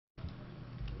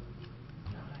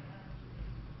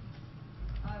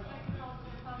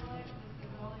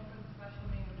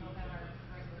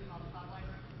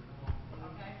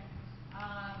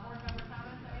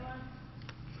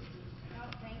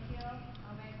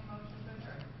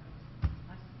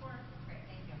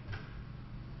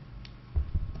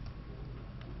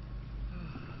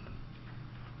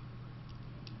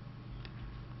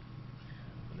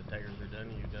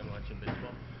done? You done watching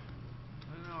baseball?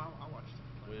 I don't know. I watched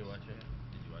it. Will you watch it?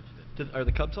 Did you watch it? Are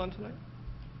the Cubs on tonight?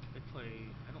 They play.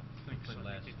 I don't think so. Played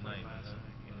last night. Last night.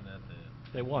 Wasn't that the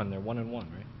They won. They're 1-1,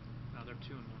 right? No, they're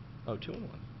 2-1. Oh, 2-1.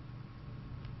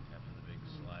 after the big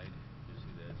slide? Did you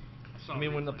see that? I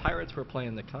mean, when the Pirates were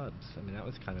playing the Cubs, I mean, that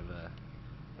was kind of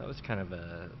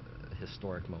a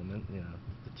historic moment. You know,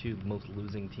 the two most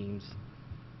losing teams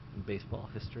in baseball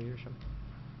history or something.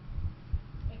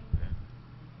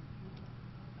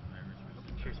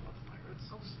 Curious about the Pirates.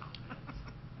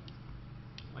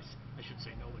 I should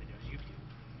say nobody does. You do.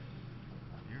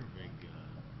 You're a big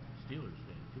Steelers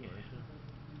fan too, aren't you?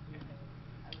 Yeah.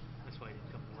 That's why I didn't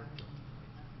come to work till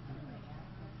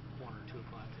 1 or 2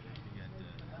 o'clock today. You got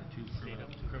the two Stayed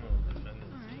up too criminal late.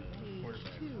 defendants,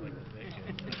 quarterbacks like the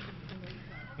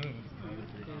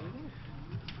Vikings.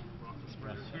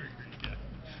 Roethlisberger. Yeah.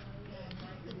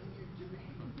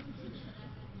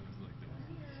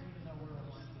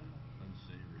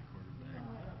 Unsavory quarterback.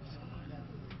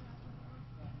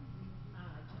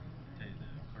 Tell you the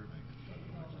quarterback is fun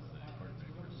to watch is the quarterback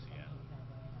for Seattle.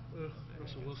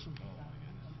 Russell Wilson. Oh my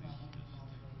goodness,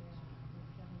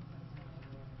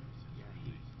 Yeah,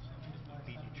 he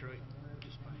beat Detroit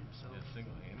just by himself. yeah,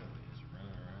 single-handedly just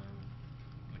running around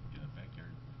like a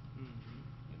backyard. Mm-hmm.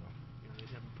 You know.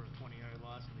 They'd have him for a 20-yard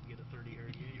loss and they'd get a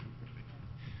 30-yard gain.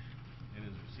 And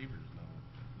his receivers know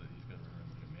that he's going to run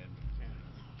like a madman. Yeah.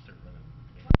 Start running.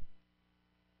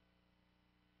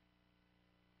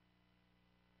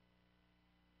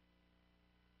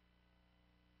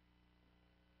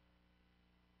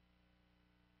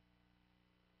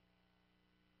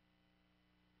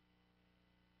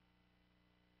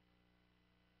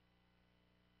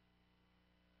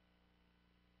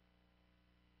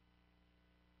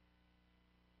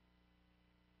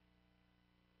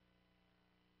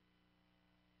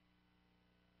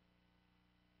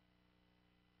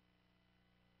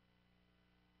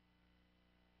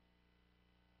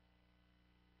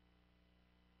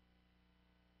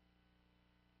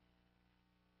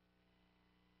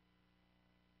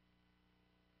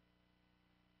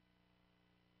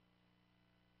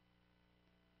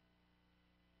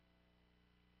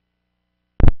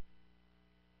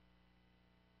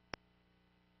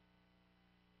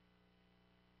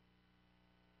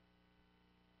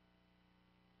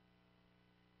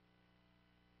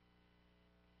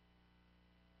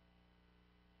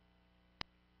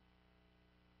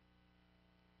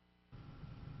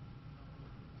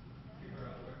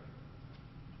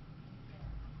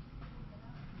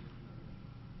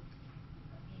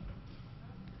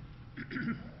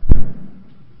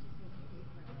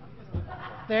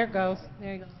 There it goes.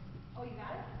 There you go. Oh, you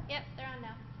got it? Yep, they're on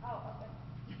now. Oh,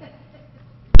 okay.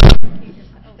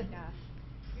 Oh gosh.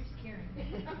 You're scaring me.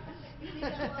 Leave me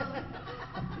alone.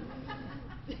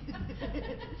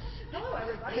 Hello,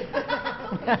 everybody.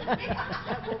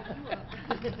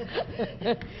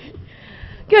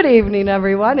 Good evening,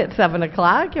 everyone. It's 7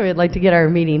 o'clock, and we'd like to get our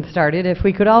meeting started. If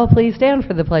we could all please stand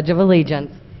for the Pledge of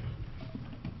Allegiance.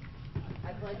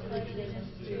 I pledge allegiance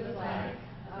to the flag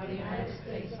of the United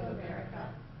States of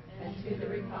America and to the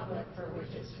republic for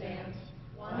which it stands,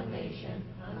 one nation,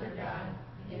 under God,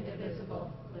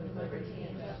 indivisible, with liberty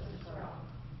and justice for all.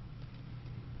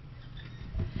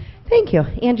 Thank you.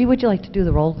 Angie, would you like to do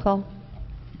the roll call?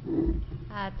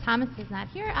 Thomas is not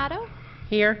here. Otto?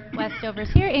 Here. Westover's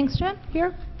here. Engstrom?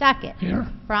 Here. Dockett? Here.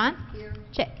 Braun? Here.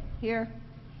 Chick? Here.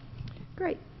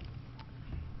 Great.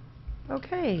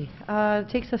 Okay.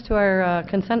 Takes us to our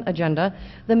consent agenda,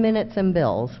 the minutes and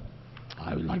bills.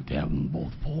 I would like to have them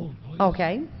both pulled, please.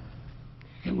 Okay.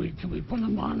 Can we put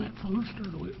them on at first, or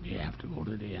do you have to go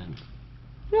to the end?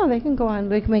 No, they can go on.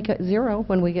 We can make it 0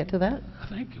 when we get to that.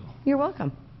 Thank you. You're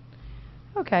welcome.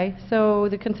 Okay, so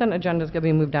the consent agenda is going to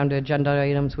be moved down to agenda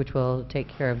items, which will take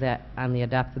care of that on the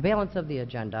adopt the balance of the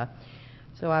agenda.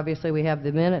 So obviously we have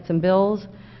the minutes and bills,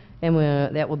 and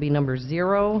that will be number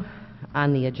 0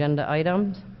 on the agenda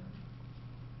items.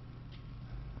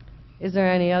 Is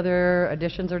there any other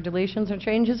additions or deletions or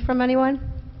changes from anyone?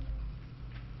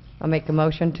 I'll make a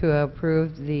motion to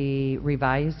approve the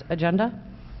revised agenda.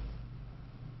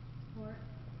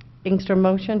 Engstrom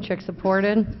motion, Chick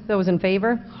supported. Those in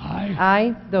favor? Aye.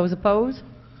 Aye. Those opposed?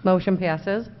 Motion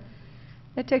passes.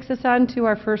 That takes us on to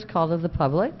our first call to the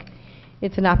public.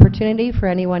 It's an opportunity for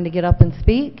anyone to get up and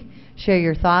speak, share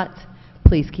your thoughts.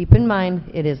 Please keep in mind,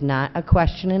 it is not a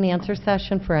question and answer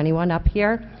session for anyone up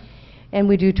here, and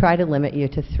we do try to limit you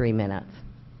to 3 minutes.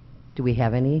 Do we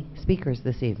have any speakers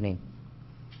this evening?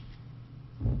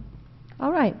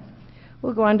 All right.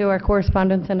 We'll go on to our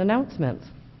correspondence and announcements.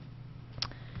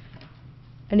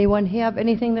 Anyone have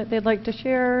anything that they'd like to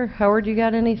share? Howard, you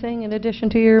got anything in addition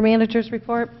to your manager's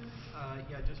report?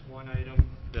 Yeah, just one item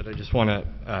that I just want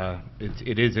to,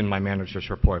 it is in my manager's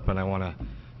report, but I want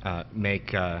to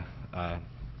make a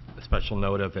special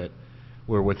note of it.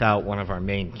 We're without one of our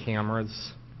main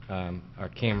cameras. Our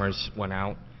cameras went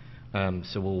out,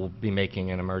 so we'll be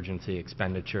making an emergency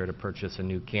expenditure to purchase a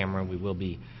new camera. We will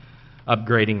be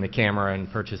upgrading the camera and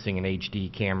purchasing an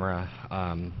HD camera,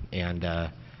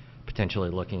 and potentially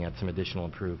looking at some additional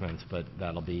improvements, but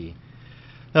that'll be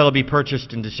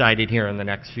purchased and decided here in the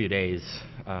next few days,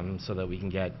 so that we can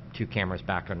get 2 cameras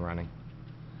back and running.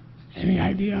 Any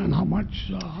idea on how much,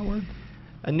 Howard?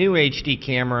 A new HD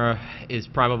camera is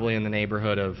probably in the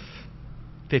neighborhood of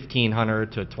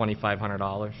 $1,500 to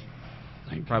 $2,500.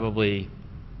 Thank you. Probably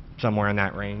somewhere in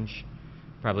that range.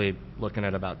 Probably looking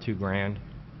at about $2,000.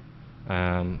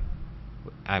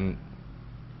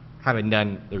 Haven't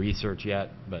done the research yet,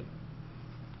 but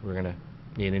we're gonna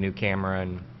need a new camera,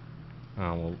 and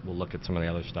we'll look at some of the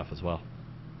other stuff as well.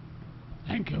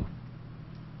 Thank you.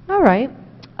 All right.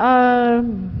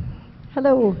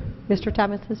 Hello, Mr.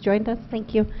 Thomas has joined us.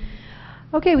 Thank you.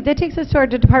 Okay, that takes us to our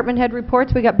department head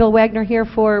reports. We got Bill Wagner here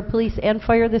for police and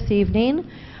fire this evening.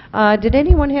 Did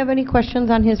anyone have any questions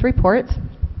on his reports?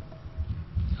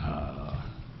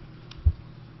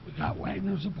 We got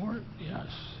Wagner's report? Yes.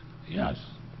 Yes.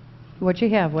 What you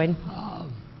have, Wayne?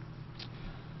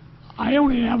 I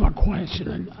only have a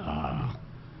question.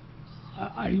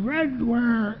 I read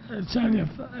where it said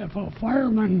if a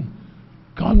fireman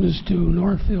comes to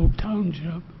Northfield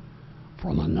Township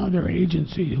from another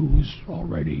agency who's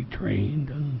already trained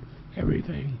and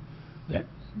everything, that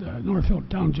the Northfield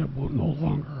Township will no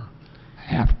longer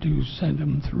have to send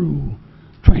them through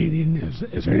training.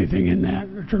 Is there anything in that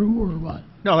true, or what?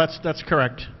 No, that's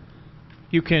correct.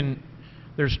 You can,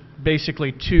 there's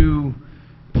basically 2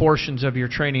 portions of your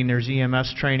training. There's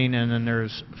EMS training, and then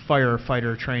there's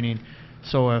firefighter training.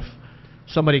 So if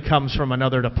somebody comes from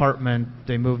another department,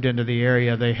 they moved into the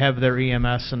area, they have their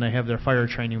EMS and they have their fire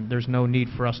training, there's no need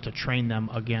for us to train them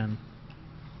again.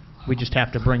 We just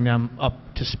have to bring them up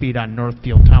to speed on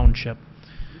Northfield Township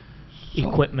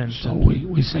equipment. So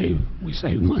we save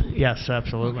money. Yes,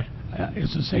 absolutely.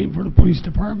 It's the same for the police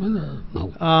department, or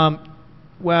no?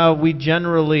 Well, we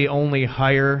generally only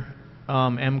hire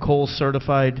MCOL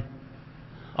certified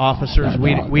officers.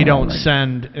 We don't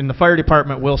send, in the fire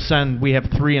department we'll send, we have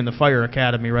 3 in the fire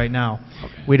academy right now.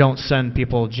 Okay. We don't send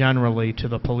people generally to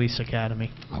the police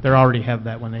academy. Okay. They already have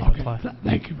that when they apply.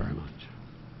 Thank you very much.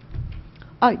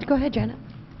 Go ahead, Janet.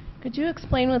 Could you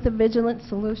explain what the Vigilant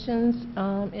Solutions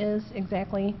is,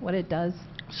 exactly what it does?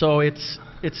 So it's,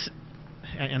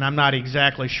 and I'm not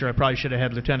exactly sure, I probably should have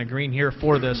had Lieutenant Green here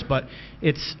for this, but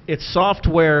it's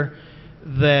software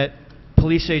that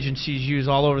police agencies use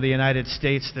all over the United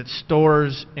States that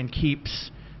stores and keeps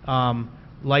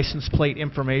license plate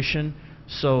information,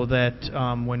 so that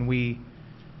when we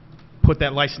put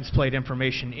that license plate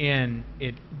information in,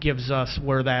 it gives us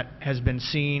where that has been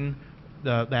seen,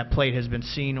 that plate has been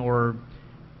seen, or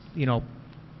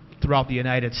throughout the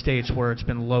United States where it's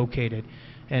been located.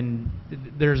 And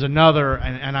there's another,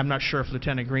 and I'm not sure if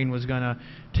Lieutenant Green was going to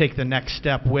take the next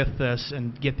step with this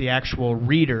and get the actual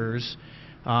readers.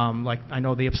 Like I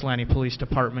know the Ypsilanti Police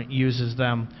Department uses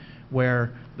them,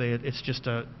 where it's just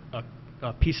a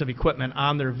piece of equipment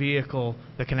on their vehicle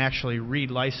that can actually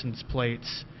read license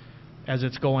plates as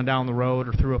it's going down the road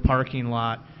or through a parking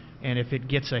lot. And if it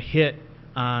gets a hit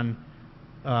on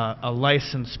a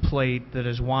license plate that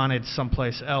is wanted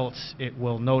someplace else, it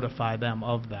will notify them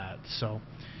of that. So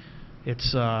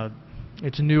it's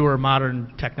newer,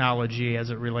 modern technology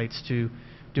as it relates to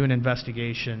doing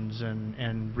investigations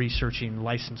and researching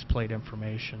license plate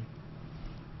information.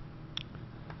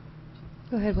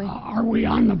 Go ahead, Wayne. Are we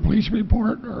on the police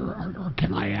report, or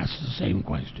can I ask the same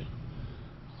question?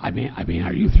 I mean,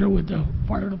 are you through with the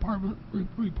fire department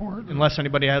report? Unless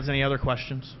anybody has any other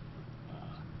questions.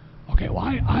 Okay, well,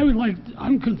 I would like,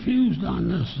 I'm confused on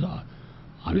this.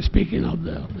 I'm speaking of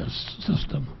the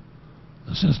system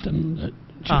that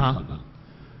Chief's about.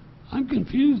 I'm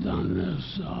confused on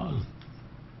this.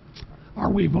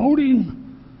 Are we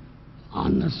voting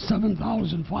on the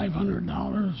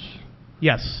 $7,500?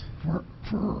 Yes.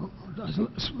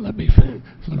 Let me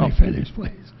finish,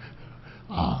 please.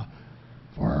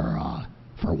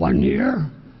 For 1 year,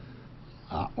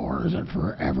 or is it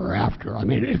forever after? I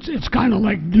mean, it's kind of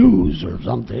like dues or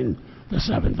something. The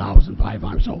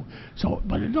 $7,500. So,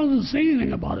 but it doesn't say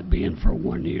anything about it being for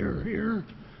 1 year here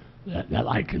that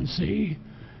I can see.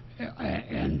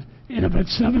 And if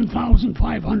it's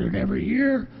 $7,500 every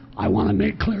year, I want to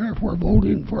make clear if we're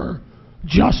voting for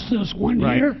just this one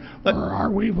Right. year? Let- Or are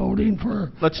we voting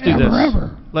for Let's do ever, this.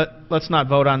 ever? Let's not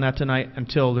vote on that tonight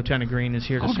until Lieutenant Green is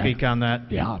here to Okay. speak on that.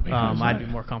 Yeah, because I'd I- be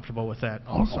more comfortable with that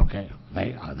Oh, also. okay.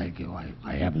 Thank you.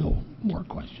 I have no more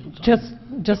questions.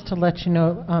 Just to let you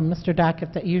know, Mr.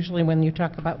 Dockett, that usually when you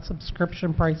talk about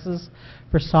subscription prices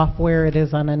for software, it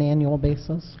is on an annual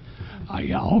basis.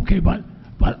 Yeah, okay, but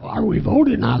are we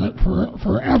voting on it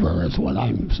forever is what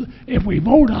if we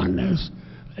vote on this,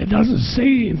 it doesn't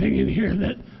say anything in here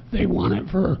that they want it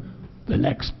for the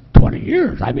next 20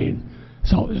 years. I mean,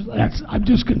 so I'm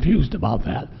just confused about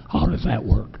that. How does that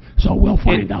work? So we'll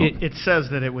find out. It says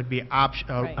that it would be an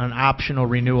optional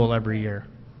renewal every year.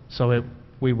 So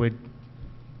we would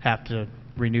have to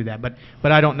renew that. But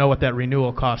I don't know what that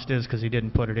renewal cost is because he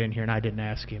didn't put it in here and I didn't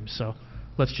ask him. So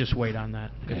let's just wait on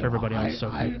that if Okay, everybody well, else is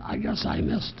okay. I guess I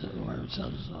missed it where it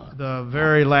says, The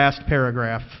very last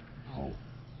paragraph oh,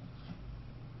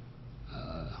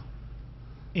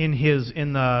 in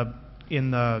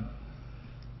the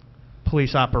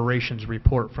police operations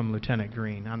report from Lieutenant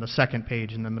Green on the second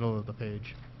page in the middle of the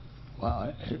page.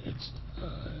 well, it's,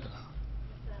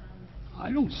 I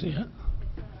don't see it.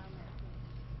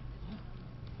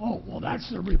 Oh, well, that's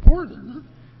the report, isn't it?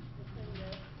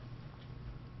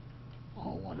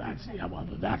 Oh, well,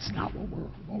 that's not what we're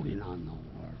voting on,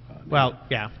 though. Well,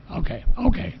 yeah. Okay.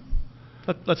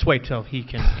 Let's wait till he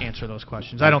can answer those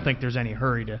questions. I don't think there's any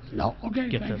hurry to. No, okay,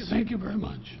 Get this. thank you very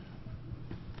much.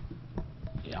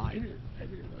 Yeah,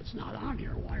 it's not on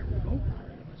here. Why are we voting on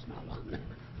it if it's not on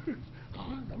there?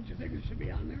 Huh? Don't you think it should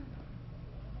be on there?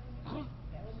 Huh?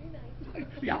 That would be nice.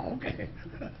 Yeah, okay.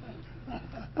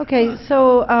 Okay,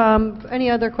 so any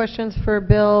other questions for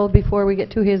Bill before we get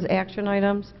to his action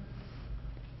items?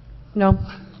 No?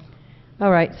 All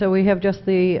right, so we have just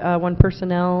the one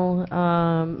personnel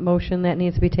motion that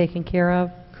needs to be taken care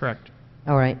of. Correct.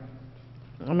 All right.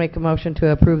 I'll make a motion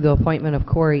to approve the appointment of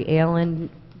Corey Allen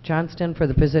Johnston for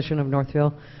the position of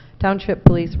Northfield Township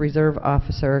Police Reserve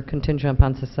Officer contingent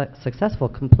upon successful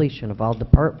completion of all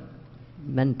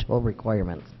departmental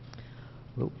requirements.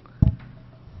 Ooh.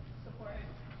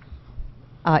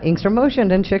 Ingstrom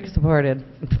motioned and Chick supported,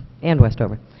 and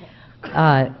Westover.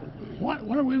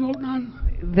 What are we voting on?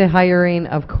 The hiring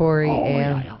of Corey Oh,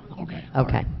 Allen. yeah. Okay. all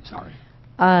Okay. right,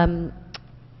 Sorry.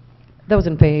 Those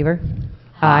in favor?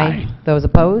 Aye. Those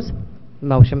opposed?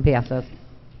 Motion passes.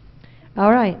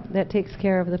 All right, that takes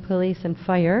care of the police and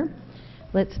fire.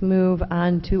 Let's move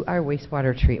on to our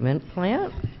wastewater treatment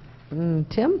plant.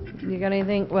 Tim, you got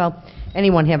anything? Well,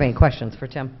 anyone have any questions for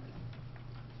Tim?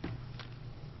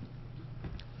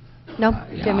 No?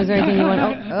 Tim, is there anything you want?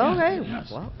 Oh, okay. Yes.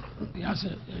 Well, Yes,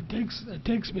 it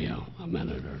takes me a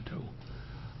minute or two.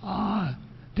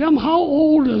 Tim, how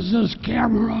old is this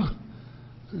camera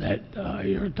that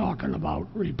you're talking about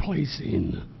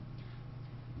replacing?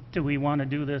 Do we want to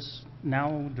do this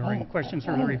now during questions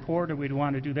from the report, or we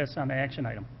want to do this on the action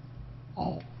item?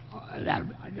 Oh, that,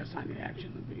 I guess on the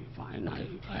action would be fine.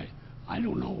 I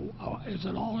don't know. Is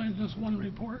it all in this one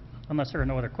report? Unless there are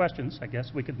no other questions, I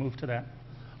guess we could move to that.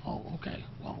 Oh, okay.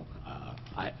 Well,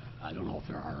 I don't know if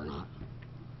there are or not.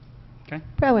 Okay?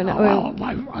 probably not. Well,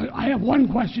 I have one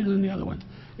question and the other one.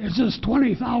 Is this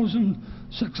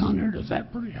 20,600, is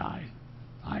that pretty high?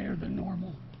 Higher than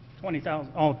normal?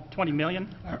 20,000, oh, 20 million?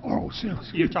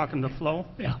 Seriously? You're talking the flow?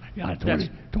 Yeah, That's-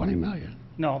 20 million.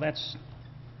 No,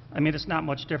 I mean, it's not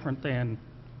much different than,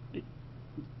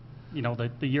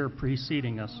 the year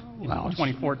preceding us, Well,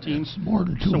 2014. It's more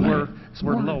than 2 So million.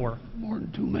 we're lower. More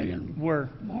than 2 million. We're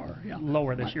More, yeah.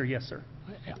 lower this year, yes, sir.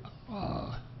 Yeah,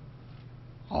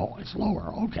 oh, it's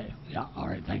lower, okay, yeah, all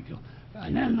right, thank you.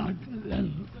 And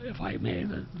then if I may,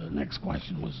 the next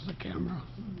question was the camera.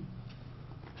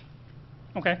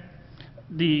 Okay.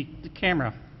 The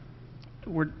camera,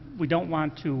 we don't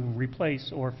want to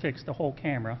replace or fix the whole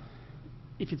camera.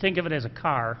 If you think of it as a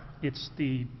car, it's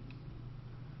the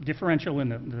differential in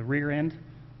the rear end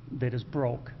that is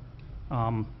broke.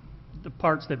 The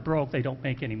parts that broke, they don't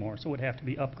make anymore, so it would have to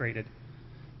be upgraded.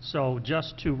 So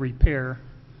just to repair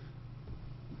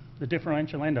the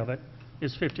differential end of it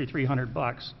is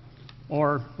 $5,300,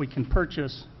 or we can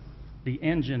purchase the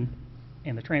engine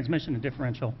and the transmission and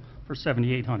differential for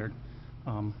 $7,800.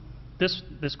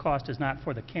 This cost is not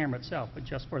for the camera itself, but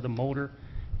just for the motor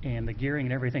and the gearing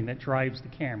and everything that drives the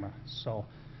camera. So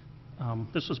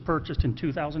this was purchased in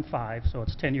 2005, so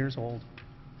it's 10 years old.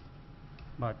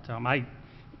 But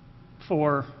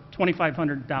for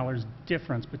 $2,500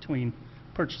 difference between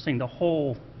purchasing the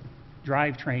whole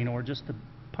drivetrain or just the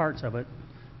parts of it,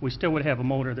 we still would have a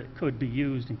motor that could be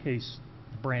used in case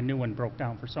the brand new one broke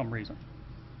down for some reason.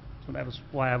 So that was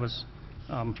why I was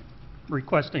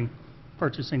requesting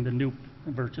purchasing the new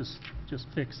versus just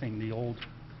fixing the old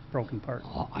broken part.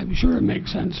 I'm sure it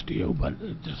makes sense to you, but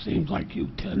it just seems like you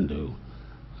tend to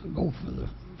go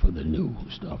for the new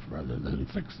stuff rather than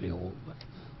fix the old. But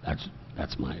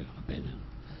that's my opinion.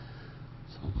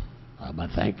 So, but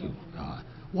thank you.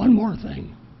 One more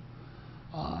thing.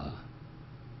 On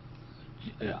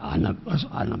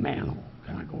the manhole.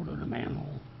 Can I go to the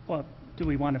manhole? Well, do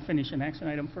we want to finish an action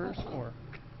item first, or?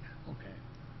 Okay.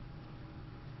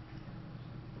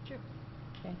 Okay.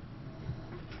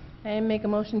 And make a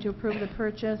motion to approve the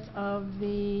purchase of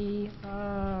the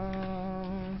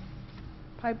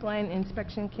pipeline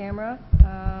inspection camera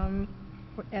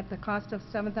at the cost of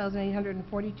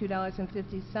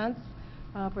 $7,842.50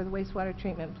 for the wastewater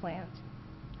treatment plant.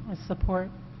 I support.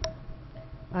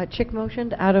 Chick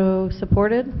motioned, Otto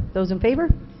supported. Those in favor?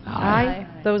 Aye.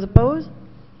 Those opposed?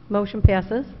 Motion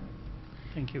passes.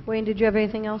 Thank you. Wayne, did you have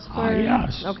anything else for?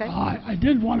 Yes. Okay. I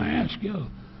did want to ask you,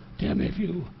 Tim, if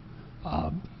you,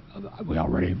 we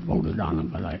already voted on them,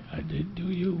 but I did, do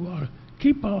you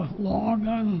keep a log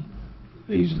on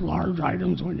these large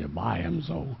items when you buy them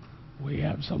so we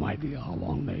have some idea how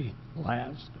long they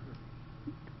last?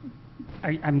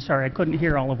 I'm sorry, I couldn't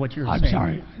hear all of what you were I'm saying.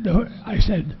 sorry. I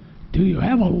said, do you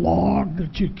have a log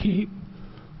that you keep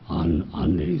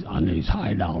on these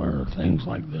high dollar things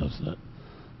like this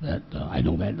that I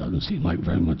know that doesn't seem like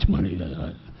very much money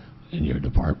in your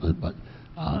department, but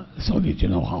so that you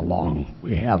know how long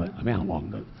we have it. I mean, how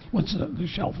long what's the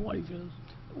shelf life is.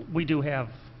 We do have,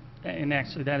 and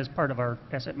actually that is part of our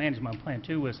asset management plan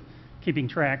too, is keeping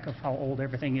track of how old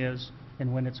everything is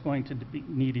and when it's going to be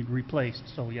needed replaced.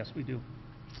 So yes, we do.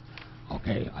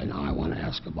 Okay, now I want to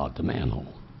ask about the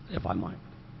manhole, if I might.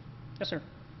 Yes, sir.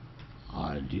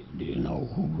 Do you know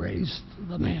who raised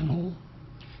the manhole?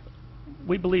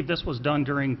 We believe this was done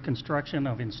during construction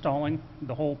of installing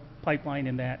the whole pipeline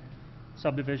in that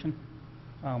subdivision.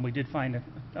 We did find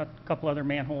a couple other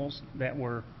manholes that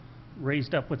were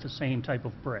raised up with the same type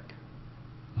of brick.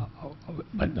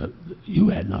 But you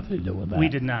had nothing to do with that? We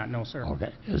did not, no, sir.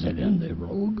 Okay. Is it in the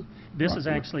road? This is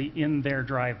actually in their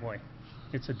driveway.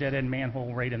 It's a dead-end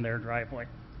manhole right in their driveway.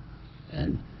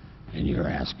 And you're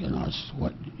asking us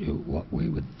what we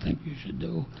would think you should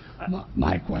do.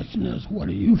 My question is, what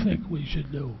do you think we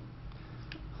should do?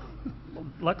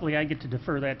 Luckily, I get to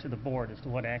defer that to the board as to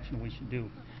what action we should do.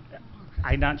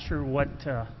 I'm not sure what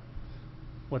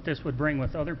this would bring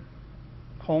with other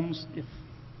homes. If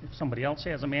somebody else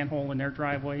has a manhole in their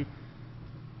driveway,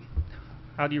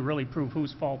 how do you really prove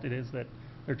whose fault it is that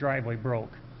their driveway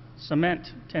broke? Cement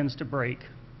tends to break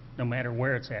no matter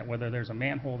where it's at, whether there's a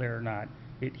manhole there or not.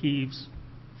 It heaves,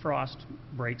 frost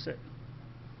breaks it.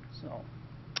 So,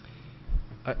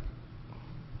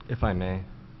 if I may,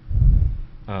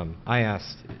 I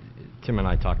asked, Tim and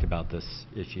I talked about this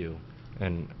issue,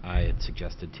 and I had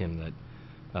suggested to Tim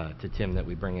that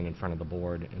we bring it in front of the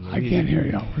board. And I can't hear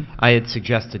you, Albert. I had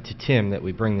suggested to Tim that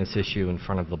we bring this issue in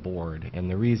front of the board, and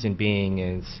the reason being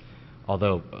is,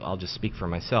 although I'll just speak for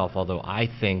myself, although I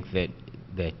think that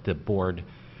the board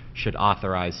should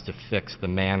authorize to fix the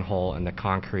manhole and the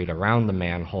concrete around the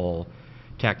manhole,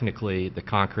 technically the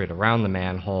concrete around the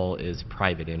manhole is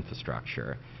private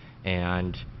infrastructure,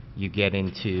 and you get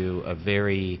into a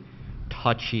very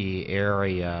touchy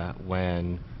area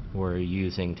when we're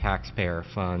using taxpayer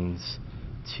funds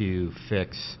to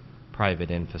fix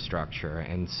private infrastructure.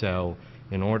 And so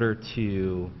in order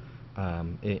to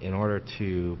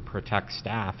protect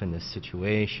staff in this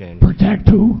situation, Protect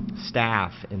who?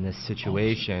 staff in this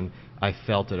situation, I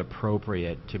felt it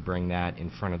appropriate to bring that in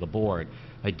front of the board.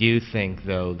 I do think,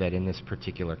 though, that in this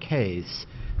particular case,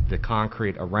 the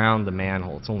concrete around the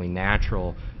manhole, it's only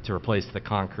natural to replace the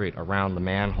concrete around the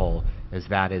manhole, as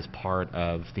that is part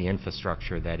of the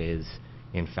infrastructure that is,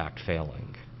 in fact,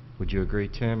 failing. Would you agree,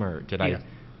 Tim, or did Yeah,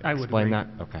 I would explain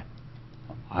agree. that? Okay.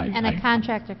 And the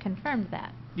contractor confirmed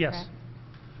that. yes. correct?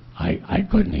 I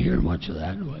couldn't hear much of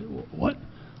that. What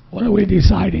are we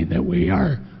deciding, that we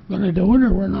are going to do it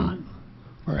or we're not?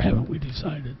 Or haven't we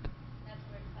decided? That's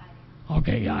what we're deciding.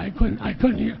 Okay, yeah, I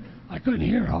couldn't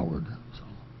hear Howard.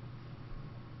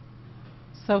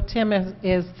 So Tim,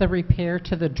 is the repair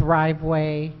to the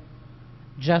driveway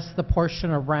just the portion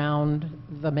around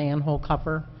the manhole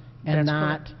cover and That's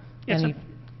not correct. It's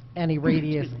any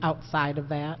radius Excuse me. outside of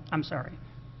that? I'm sorry.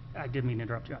 I didn't mean to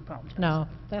interrupt you. I apologize. No,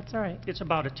 that's all right. It's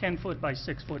about a 10-foot by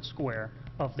 6-foot square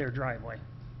of their driveway.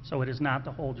 So it is not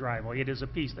the whole driveway. It is a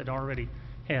piece that already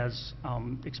has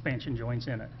expansion joints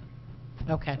in it.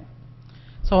 Okay.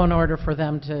 So in order for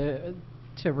them to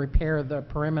repair the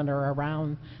perimeter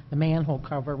around the manhole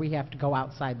cover, we have to go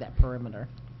outside that perimeter.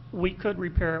 We could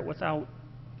repair it without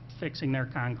fixing their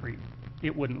concrete.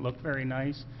 it wouldn't look very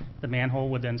nice. The manhole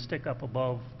would then stick up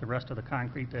above the rest of the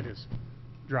concrete that is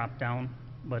dropped down,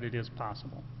 but it is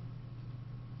possible.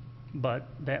 But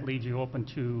that leaves you open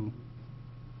to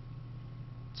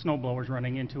snow blowers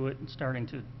running into it and starting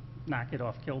to knock it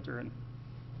off kilter. And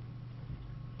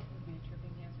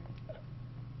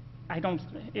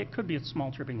it could be a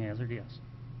small tripping hazard, yes.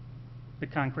 The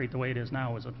concrete, the way it is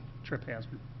now, is a trip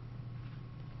hazard.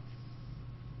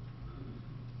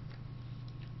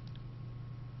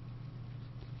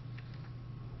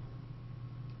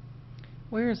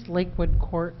 Where is Lakewood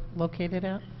Court located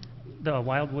at? The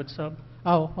Wildwood sub,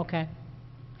 Oh, okay.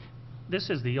 this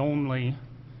is the only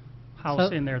house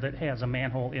So- in there that has a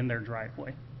manhole in their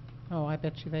driveway. Oh, I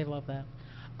bet you they love that.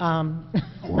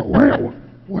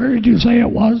 Where did you say it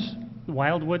was?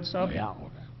 Wildwood sub? Yeah, okay.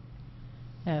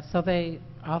 Yeah, so they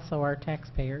also are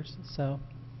taxpayers, so,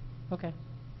 okay.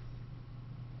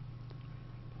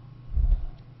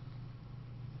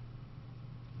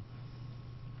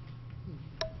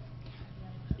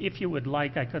 If you would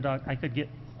like, I could get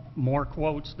more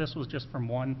quotes. This was just from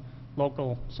one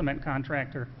local cement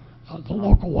contractor. The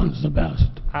local one's the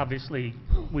best. Obviously,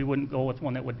 we wouldn't go with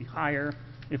one that would be higher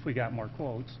if we got more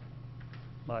quotes,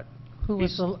 but Who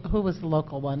was the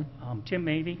local one? Tim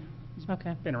Mavey,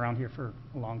 Okay. been around here for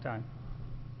a long time.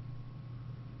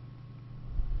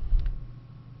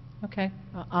 Okay,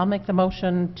 I'll make the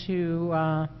motion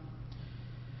to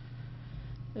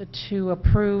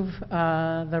approve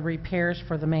the repairs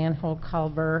for the manhole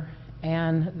culvert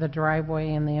and the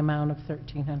driveway in the amount of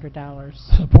 $1,300.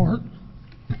 Support?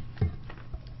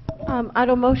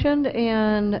 Otto motioned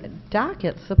and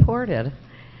Dockett supported.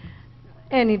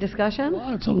 Any discussion?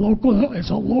 Well, it's a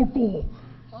local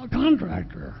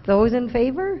contractor. Those in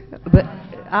favor? But,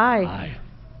 aye. Aye.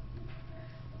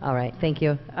 All right, thank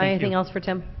you. Anything you. else for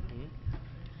Tim?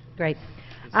 Great.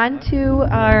 On to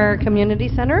our community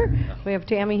center. We have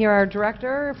Tammy here, our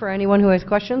director, for anyone who has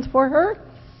questions for her.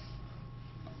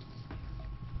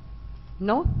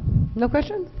 No? No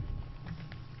questions?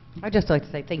 I'd just like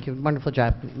to say thank you, wonderful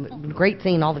job. Great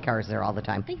seeing all the cars there all the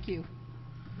time. Thank you.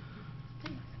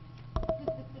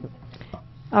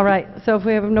 All right, so if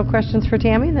we have no questions for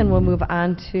Tammy, then we'll move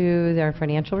on to their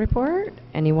financial report.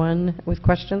 Anyone with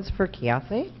questions for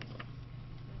Kathy?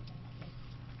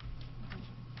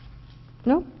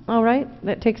 No? All right,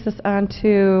 that takes us on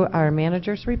to our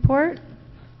manager's report.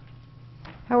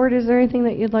 Howard, is there anything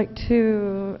that you'd like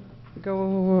to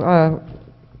go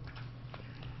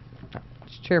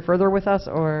share further with us,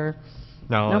 or?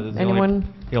 No, Nope,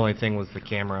 anyone? the only thing was the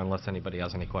camera, unless anybody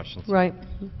has any questions. Right.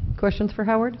 Questions for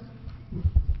Howard?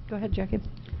 Go ahead, Jackie.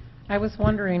 I was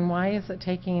wondering, why is it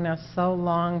taking us so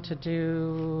long to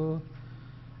do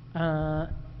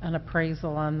an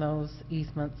appraisal on those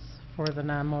easements for the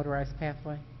non-motorized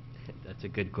pathway? That's a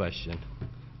good question.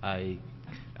 I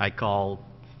call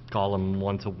them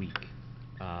once a week.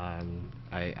 I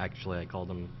called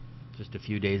them just a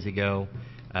few days ago.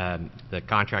 The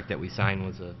contract that we signed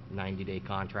was a 90-day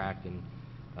contract, and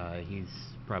he's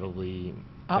probably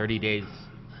 30 days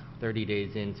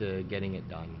into getting it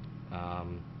done.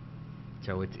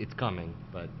 So it's coming,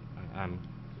 but I'm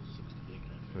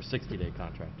for a 60-day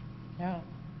contract. Yeah,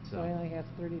 So- so he only has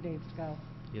 30 days to go.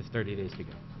 He has 30 days to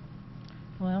go.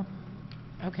 Well,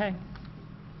 okay.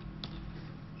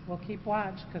 We'll keep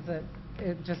watch, because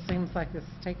it just seems like this is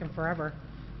taking forever.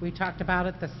 We talked about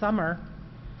it this summer,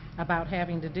 about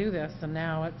having to do this, and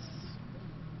now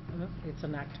it's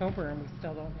in October, and we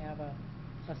still don't have a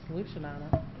solution on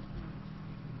it.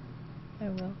 I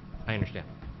will. I understand.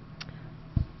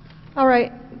 All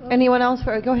right, anyone else?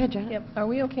 Go ahead, Janet. Yep. Are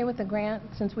we okay with the grant,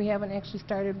 since we haven't actually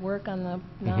started work on the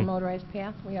non-motorized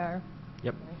path? We are.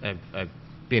 Yep, I've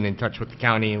been in touch with the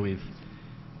county. We've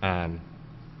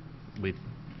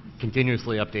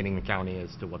continuously updating the county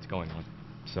as to what's going on.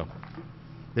 So,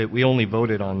 we only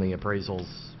voted on the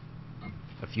appraisals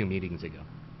a few meetings ago.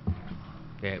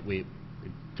 It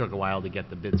took a while to get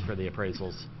the bids for the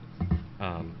appraisals,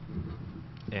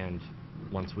 and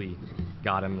once we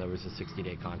got them, there was a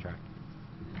 60-day contract.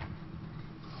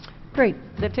 Great.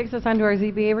 That takes us on to our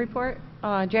ZBA report.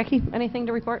 Jackie, anything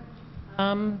to report?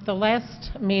 The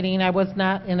last meeting, I was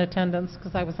not in attendance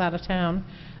because I was out of town,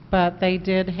 but they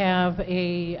did have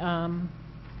a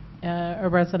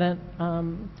resident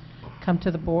come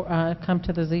to the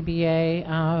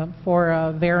ZBA for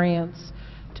a variance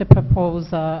to propose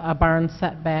a barn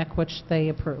setback, which they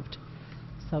approved.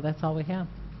 So that's all we have.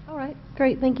 All right,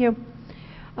 great, thank you.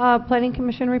 Planning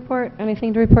Commission report.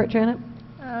 Anything to report, Janet?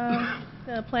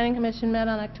 The Planning Commission met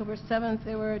on October 7th.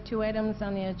 There were 2 items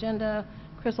on the agenda.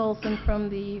 Chris Olson from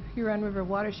the Huron River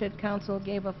Watershed Council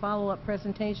gave a follow-up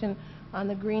presentation on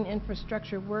the Green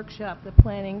Infrastructure Workshop the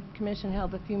Planning Commission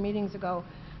held a few meetings ago.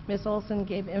 Ms. Olson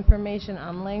gave information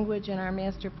on language in our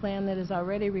master plan that is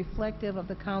already reflective of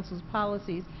the council's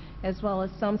policies, as well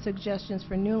as some suggestions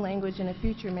for new language in a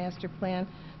future master plan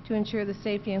to ensure the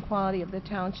safety and quality of the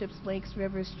township's lakes,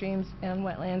 rivers, streams, and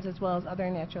wetlands, as well as other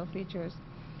natural features.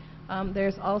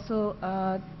 There's also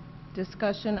a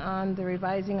discussion on the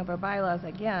revising of our bylaws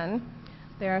again.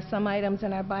 There are some items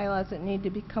in our bylaws that need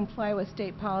to comply with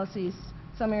state policies.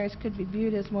 Some areas could be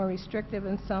viewed as more restrictive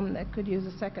and some that could use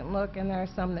a second look, and there are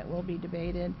some that will be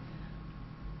debated.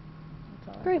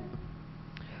 That's all. Great.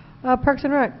 Parks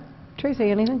and Rec. Tracy,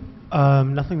 anything?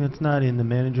 Nothing that's not in the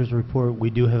manager's report. We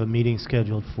do have a meeting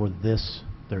scheduled for this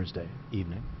Thursday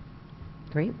evening.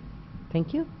 Great.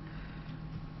 Thank you.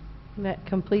 That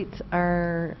completes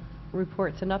our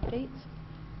reports and updates.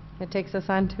 It takes us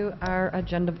on to our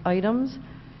agenda items,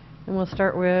 and we'll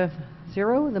start with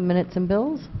 0, the minutes and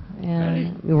bills.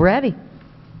 And ready.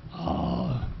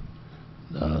 The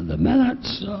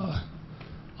minutes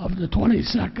of the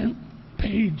 22nd,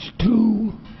 page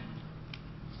 2.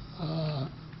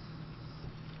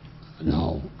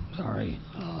 No, sorry.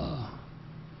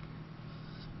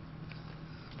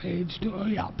 Page 2. Oh,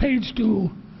 yeah, page 2.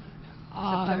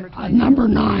 Number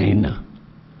 9.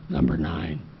 Number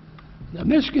 9. The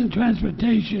Michigan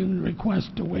Transportation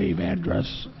request to waive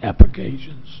address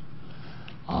applications.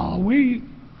 It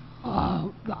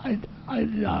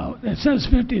says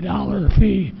 $50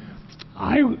 fee.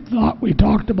 I thought we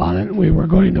talked about it and we were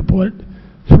going to put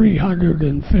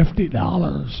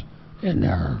 $350 in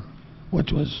there,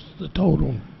 which was the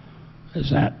total. Is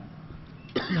that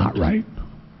not right?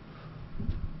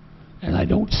 And I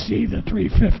don't see the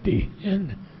 $350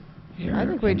 in here. I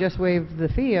think we just waived the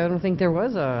fee. I don't think there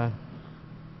was a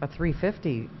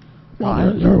 $350.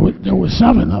 Well, there were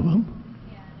 7 of them.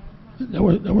 There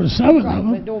were 7 of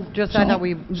them. But don't just, I thought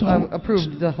we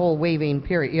approved the whole waiving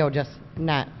period, just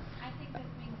not. I think this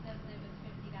thing says it was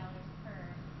 $50 per. It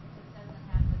doesn't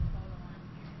have the total on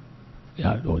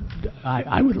here. Yeah,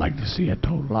 I would like to see a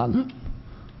total on it.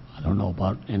 I don't know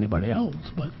about anybody else,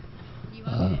 but. You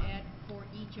want me to add for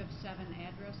each of 7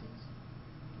 addresses?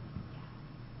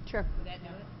 Sure. Would that do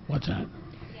it? What's that?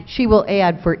 She will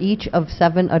add for each of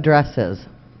 7 addresses.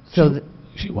 So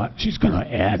She what? She's going to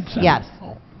add 7? Yes.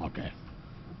 Oh, okay.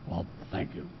 Well,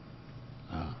 thank you.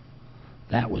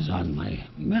 That was on my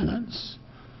minutes.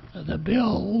 The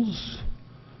bills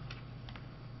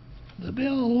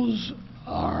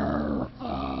are,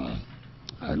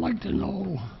 I'd like to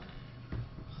know,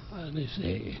 let me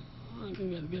see, I'm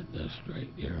going to get this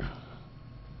straight here.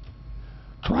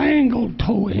 Triangle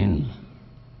towing,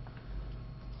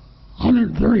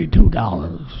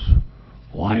 $132.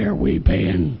 Why are we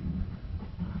paying,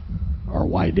 or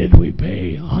why did we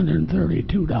pay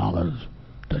 $132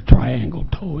 to Triangle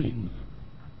Towing?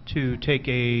 To take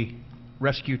a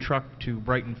rescue truck to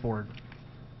Brighton Ford.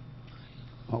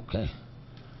 Okay.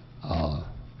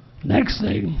 Next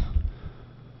thing,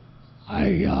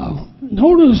 I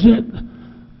noticed that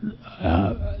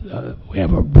we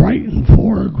have a Brighton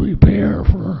Ford repair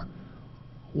for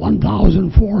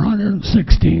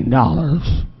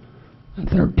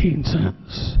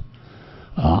 $1,416.13.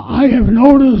 I have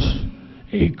noticed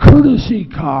a courtesy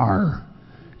car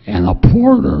and a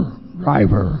porter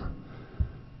driver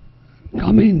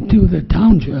coming to the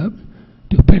township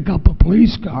to pick up a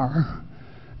police car,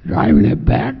 driving it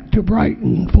back to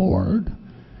Brighton Ford,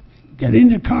 getting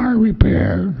the car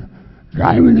repaired,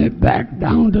 driving it back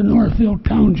down to Northfield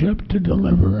Township to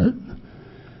deliver it,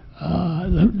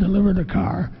 deliver the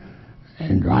car,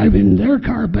 and driving their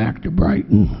car back to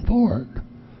Brighton Ford.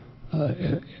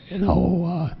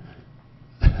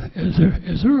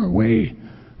 Is there a way,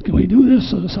 can we do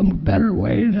this some better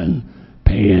way than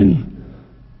paying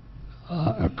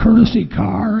a courtesy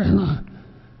car and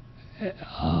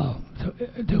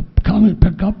to come and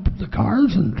pick up the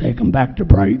cars and take them back to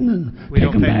Brighton and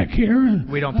take them back here? And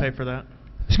We don't pay for that.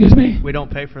 Excuse me? We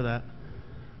don't pay for that.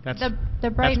 That's The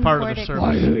Brighton part of Ford the service.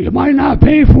 Well, you might not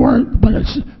pay for it, but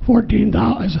it's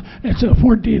 $14. It's a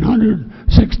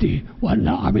 $1,460. What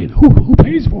now? I mean, who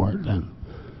pays for it then?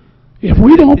 If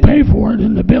we don't pay for it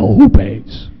in the bill, who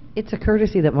pays? it's a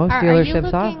courtesy that most Are you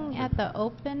dealerships offer. looking at the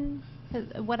open? 'Cause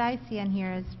what I see in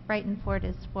here is Brighton Ford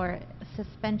is for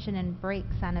suspension and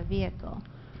brakes on a vehicle.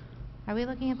 Are we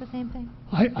looking at the same thing?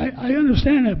 I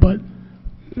understand it, but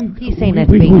He's saying that's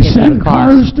we baked into the send cost.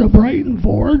 cars to Brighton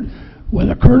Ford with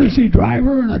a courtesy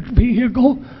driver and a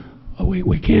vehicle.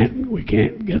 We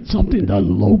can't get something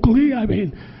done locally. I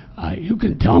mean, you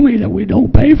can tell me that we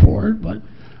don't pay for it, but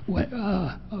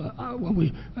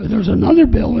there's another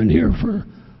bill in here for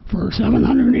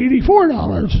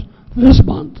 $784 this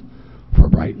month for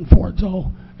Brighton Ford.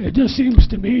 So it just seems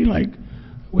to me like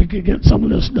we could get some of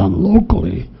this done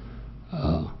locally.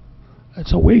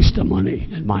 It's a waste of money,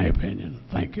 in my opinion.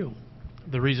 Thank you.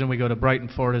 The reason we go to Brighton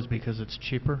Ford is because it's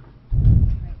cheaper.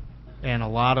 And a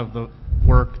lot of the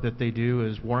work that they do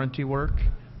is warranty work.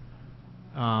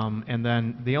 And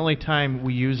then the only time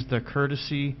we use the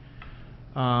courtesy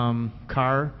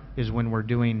car is when we're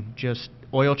doing just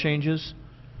oil changes.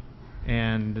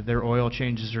 And their oil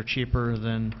changes are cheaper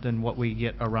than what we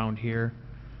get around here.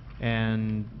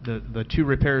 And the two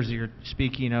repairs that you're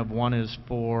speaking of, one is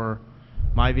for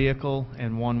my vehicle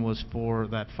and one was for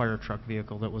that fire truck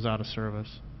vehicle that was out of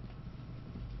service.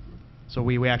 So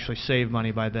we actually save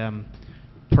money by them.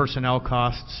 Personnel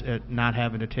costs at not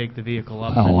having to take the vehicle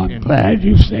up. Well, I'm glad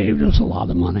you saved us a lot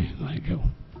of money. Thank you.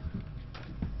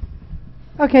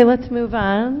 Okay, let's move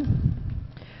on.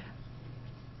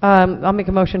 I'll make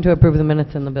a motion to approve the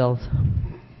minutes and the bills.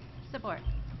 Support.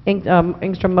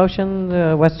 Ingstrom motion,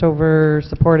 Westover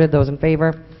supported. Those in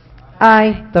favor?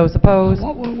 Aye. Those opposed?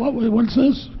 What's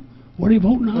this? What are you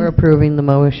voting on? We're approving the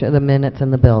motion, the minutes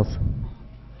and the bills.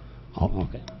 Oh,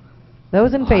 okay.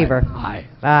 Those in favor? Aye.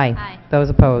 Aye. Aye.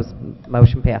 Those opposed?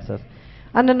 Motion passes.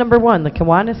 On to number 1, the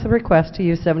Kiwanis request to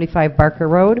use 75 Barker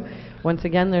Road. Once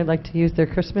again, they'd like to use their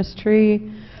Christmas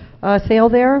tree sale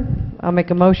there. I'll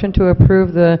make a motion to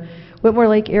approve the Whitmore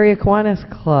Lake Area Kiwanis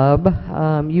Club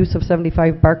use of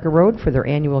 75 Barker Road for their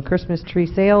annual Christmas tree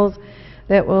sales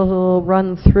that will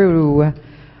run through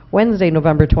Wednesday,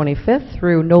 November 25th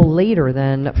through no later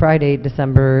than Friday,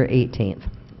 December 18th.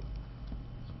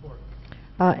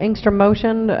 Ingstrom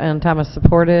motioned and Thomas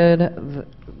supported.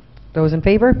 Those in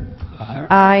favor? Aye.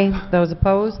 Aye. Those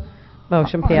opposed?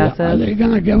 Motion passes. Are they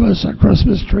going to give us a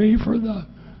Christmas tree for the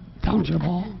Township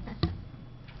Hall?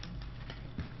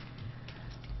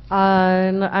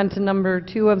 On to number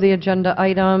 2 of the agenda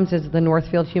items is the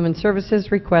Northfield Human Services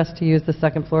request to use the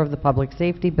second floor of the Public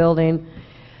Safety Building.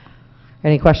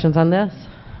 Any questions on this?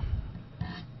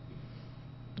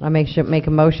 I'll make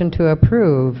a motion to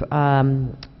approve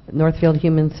Northfield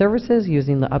Human Services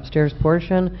using the upstairs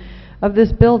portion of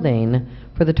this building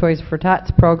for the Toys for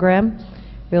Tots program,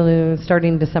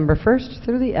 starting December 1st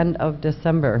through the end of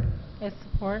December. I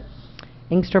support.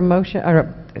 Ingstrom motion,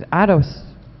 or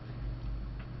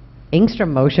Ingstrom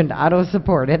motioned, Otto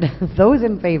supported. Those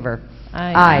in favor?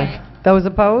 Aye. Aye. Those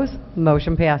opposed?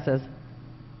 Motion passes.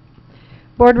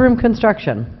 Boardroom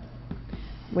construction.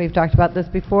 We've talked about this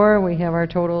before. We have our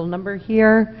total number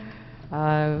here.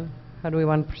 How do we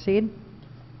want to proceed?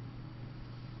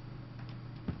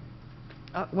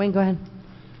 Wayne, go ahead.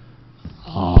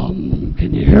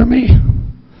 Can you hear me?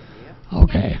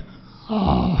 Okay.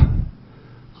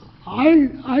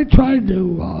 I tried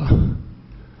to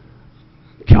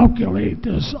calculate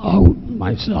this out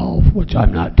myself, which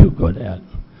I'm not too good at.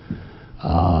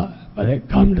 But it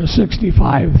come to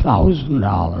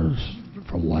 $65,000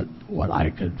 from what I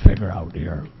could figure out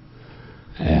here.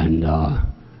 And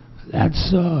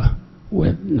that's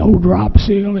with no drop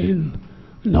ceiling,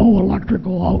 no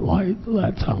electrical outlet,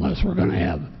 that's unless we're going to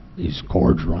have these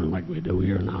cords run like we do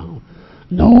here now.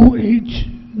 No heat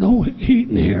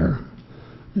and air,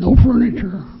 no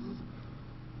furniture.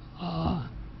 Are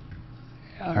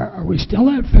we still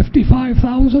at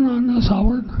 $55,000 on this,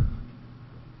 Howard?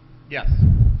 Yes.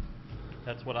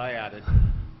 That's what I added.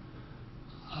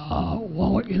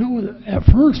 Well, you know, at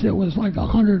first it was like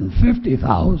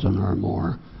 $150,000 or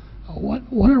more.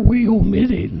 What are we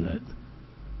omitting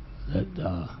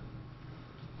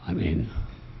I mean,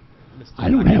 I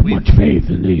don't have much faith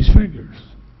in these figures.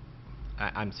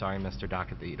 I'm sorry, Mr.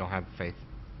 Dockett, that you don't have faith.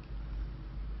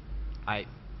 I've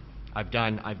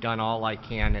done all I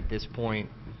can at this point.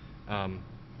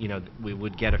 You know, we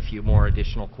would get a few more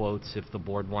additional quotes if the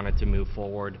board wanted to move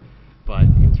forward, but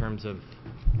in terms of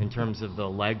the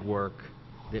legwork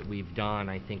that we've done,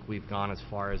 I think we've gone as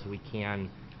far as we can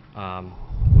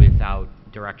without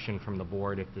direction from the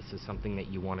board. If this is something that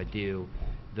you want to do,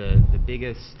 the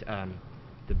biggest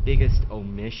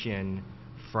omission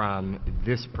from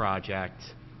this project,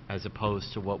 as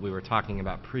opposed to what we were talking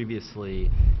about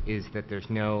previously, is that there's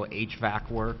no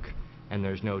HVAC work and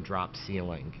there's no drop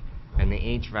ceiling. And the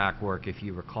HVAC work, if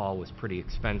you recall, was pretty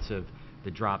expensive.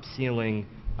 The drop ceiling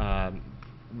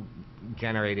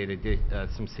generated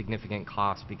some significant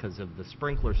costs because of the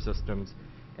sprinkler systems,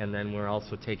 and then we're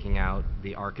also taking out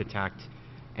the architect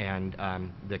and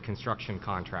the construction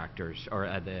contractors, or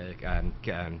the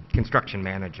construction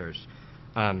managers.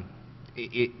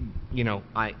 You know,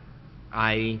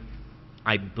 I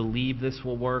believe this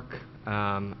will work.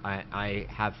 I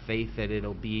have faith that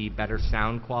it'll be better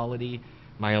sound quality.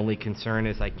 My only concern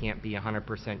is I can't be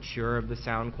 100% sure of the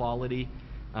sound quality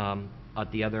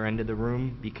at the other end of the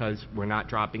room, because we're not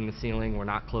dropping the ceiling, we're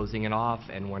not closing it off,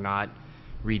 and we're not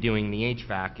redoing the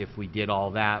HVAC. If we did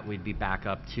all that, we'd be back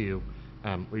up to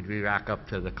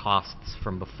the costs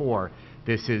from before.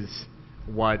 This is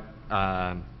what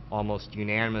almost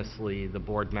unanimously the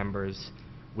board members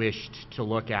wished to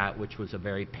look at, which was a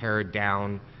very pared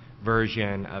down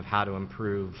version of how to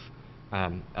improve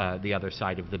the other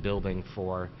side of the building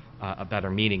for a better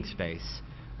meeting space.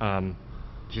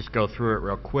 Just go through it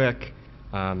real quick,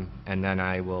 and then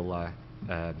I will,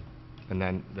 and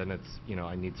then it's, you know,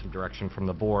 I need some direction from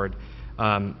the board.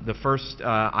 The first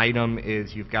item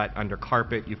is you've got under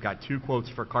carpet, you've got 2 quotes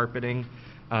for carpeting.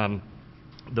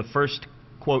 The first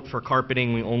quote for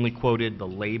carpeting, we only quoted the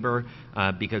labor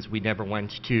because we never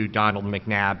went to Donald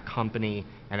McNabb Company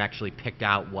and actually picked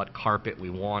out what carpet we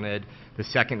wanted. The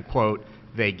second quote,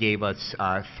 they gave us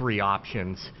 3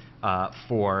 options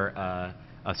for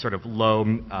a sort of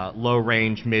low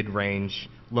range, mid range,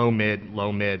 low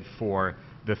mid for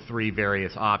the 3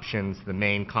 various options: the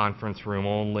main conference room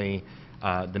only,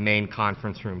 the main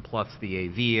conference room plus the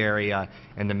AV area,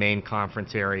 and the main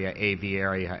conference area, AV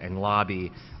area, and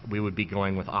lobby. We would be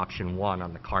going with option 1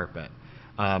 on the carpet.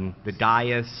 The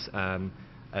dais,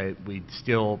 we'd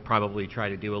still probably try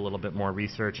to do a little bit more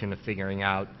research into figuring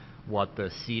out what the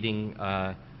seating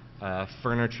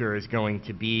furniture is going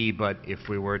to be, but if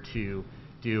we were to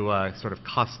do a sort of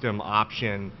custom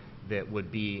option that would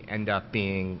end up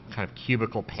being kind of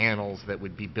cubicle panels that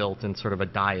would be built in sort of a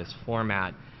dais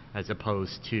format, as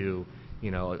opposed to,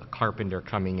 you know, a carpenter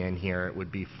coming in here, it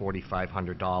would be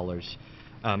 $4,500.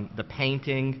 The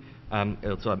painting,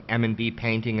 it's M&B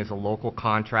Painting is a local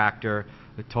contractor.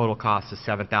 The total cost is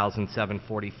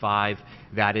 $7,745.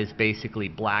 That is basically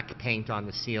black paint on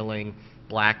the ceiling,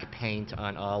 black paint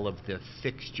on all of the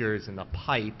fixtures and the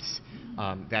pipes.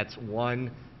 That's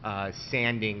one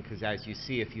sanding, because as you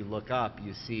see, if you look up,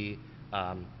 you see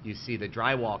the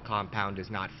drywall compound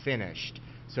is not finished.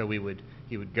 So he would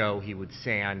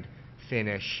sand,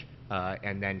 finish,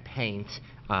 and then paint.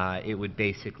 It would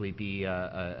basically be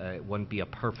it wouldn't be a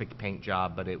perfect paint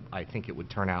job, but I think it would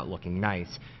turn out looking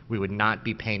nice. We would not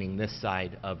be painting this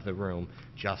side of the room,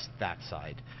 just that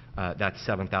side. That's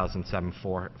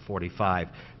 $7,745.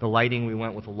 The lighting, we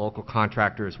went with a local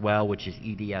contractor as well, which is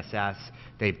EDSS.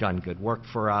 They've done good work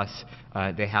for us.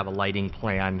 They have a lighting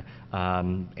plan,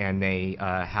 and they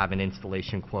have an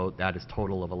installation quote that is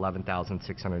total of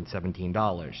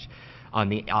 $11,617. On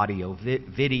the audio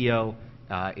video,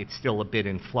 it's still a bit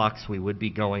in flux. We would be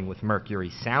going with Mercury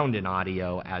Sound and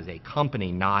Audio as a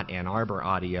company, not Ann Arbor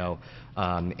Audio.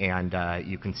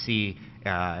 You can see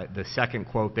the second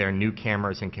quote there: new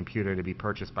cameras and computer to be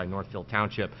purchased by Northfield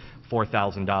Township,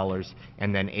 $4,000,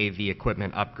 and then AV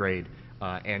equipment upgrade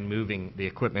and moving the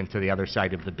equipment to the other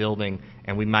side of the building.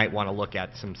 And we might want to look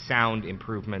at some sound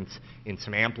improvements in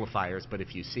some amplifiers, but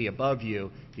if you see above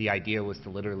you, the idea was to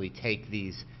literally take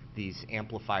these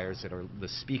amplifiers that are the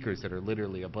speakers that are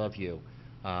literally above you,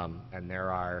 and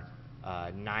there are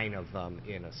 9 of them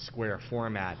in a square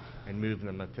format, and move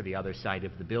them to the other side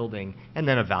of the building, and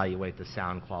then evaluate the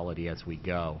sound quality as we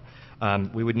go.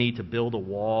 We would need to build a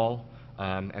wall,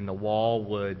 and the wall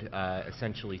would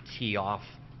essentially tee off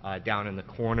down in the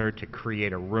corner to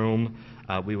create a room.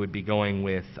 We would be going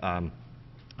with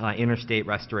Interstate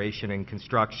Restoration and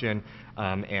Construction,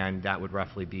 and that would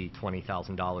roughly be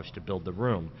 $20,000 to build the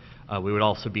room. We would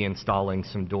also be installing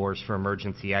some doors for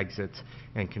emergency exits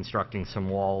and constructing some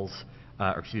walls,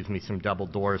 some double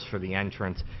doors for the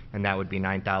entrance, and that would be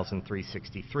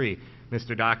 $9,363.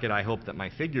 Mr. Dockett, I hope that my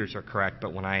figures are correct,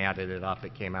 but when I added it up,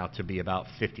 it came out to be about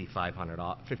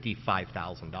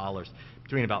 $55,000,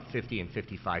 between about $50,000 and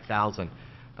 $55,000.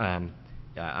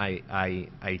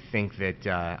 I think that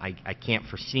I can't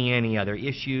foresee any other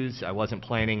issues. I wasn't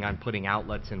planning on putting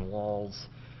outlets in walls,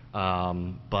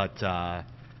 but I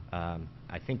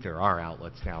think there are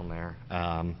outlets down there.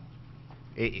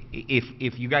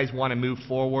 If you guys want to move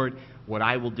forward, what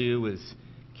I will do is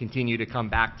continue to come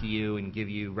back to you and give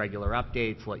you regular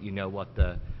updates, let you know what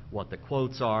the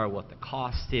quotes are, what the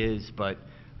cost is. But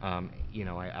you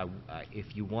know,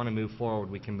 if you want to move forward,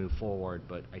 we can move forward.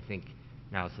 But I think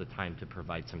now's the time to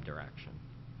provide some direction.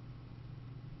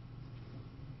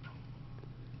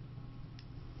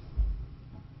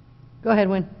 Go ahead,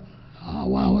 Win.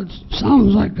 Well, it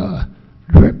sounds like a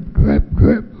drip, drip,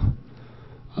 drip.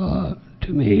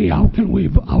 To me, how can we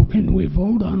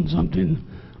vote on something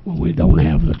when we don't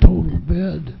have the total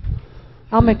bid?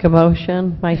 I'll make a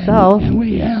motion myself. And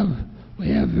we have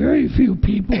very few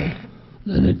people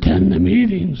that attend the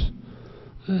meetings,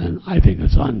 and I think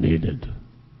it's unneeded.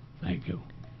 Thank you.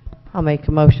 I'll make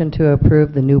a motion to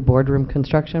approve the new boardroom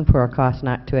construction for a cost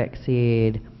not to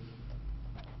exceed,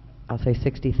 I'll say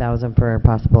 $60,000 for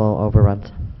possible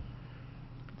overruns.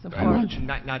 How much?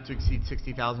 Not to exceed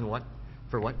 60,000 what?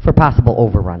 For what? For possible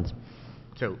overruns.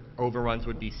 So overruns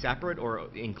would be separate or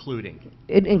including?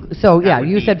 So, That yeah, would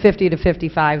you be- said 50 to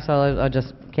 55, so I'll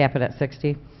just cap it at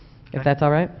 60, Okay. if that's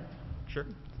all right. Sure.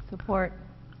 Support.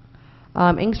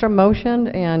 Ingstrom motioned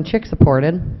and Chick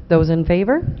supported. Those in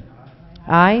favor?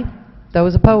 Aye.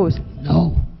 Those opposed?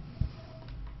 No.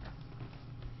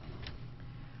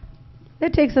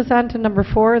 That takes us on to number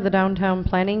 4, the Downtown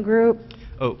Planning Group.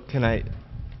 Oh, can I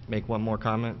make one more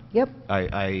comment? Yep.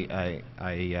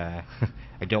 I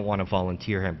don't want to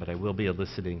volunteer him, but I will be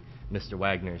eliciting Mr.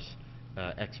 Wagner's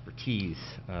expertise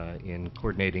in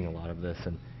coordinating a lot of this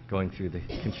and going through the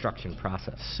construction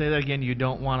process. Say that again, you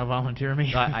don't want to volunteer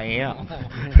me? I am.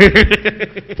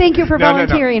 Thank you for No, no, no.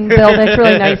 volunteering, Bill. That's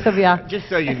really nice of you. Just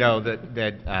so you know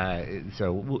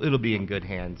it'll be in good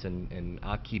hands, and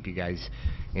I'll keep you guys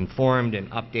informed and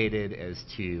updated as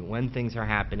to when things are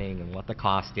happening and what the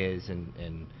cost is,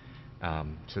 and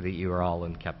so that you are all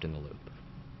kept in the loop.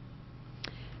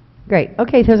 Great.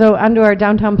 Okay, so on to our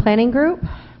Downtown Planning Group.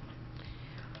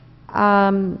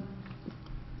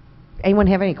 Anyone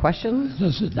have any questions?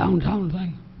 Is this a downtown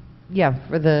thing? Yeah,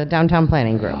 for the Downtown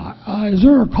Planning Group. Is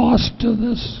there a cost to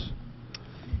this?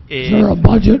 Is there a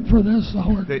budget for this,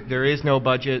 Howard? There is no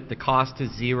budget. The cost is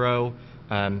zero.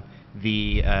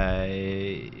 The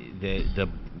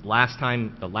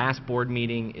last board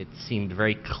meeting, it seemed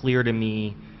very clear to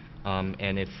me,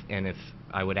 and if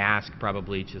I would ask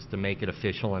probably just to make it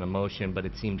official in a motion, but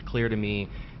it seemed clear to me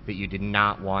that you did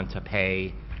not want to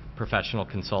pay professional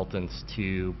consultants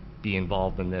to be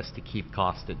involved in this to keep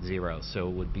cost at zero. So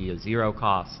it would be a zero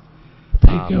cost.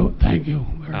 Thank you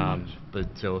very much. But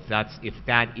so if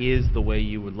that is the way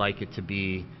you would like it to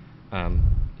be,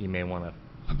 you may want to.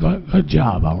 Good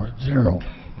job, Howard. Zero.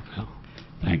 Yeah.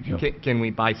 Thank you. Can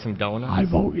we buy some donuts? I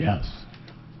vote yes.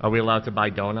 Are we allowed to buy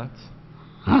donuts?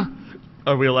 Huh?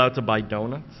 Are we allowed to buy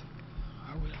donuts?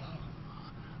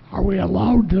 Are we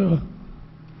allowed to?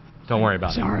 Don't worry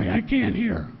about it. Sorry, I can't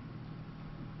hear.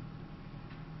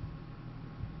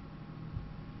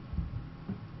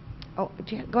 Oh,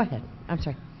 go ahead. I'm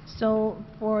sorry. So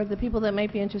for the people that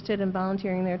might be interested in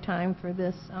volunteering their time for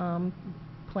this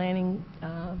planning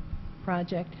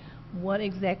project, what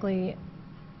exactly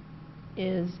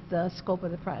is the scope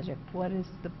of the project? What is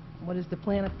the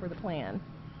plan for the plan?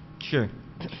 Sure.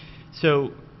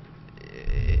 So,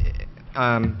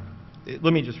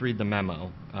 let me just read the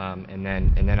memo, and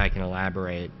then I can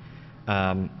elaborate.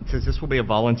 It says this will be a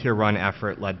volunteer-run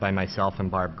effort led by myself and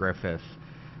Barb Griffith.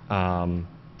 I'm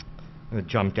going to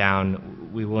jump down.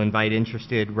 We will invite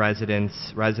interested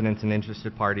residents and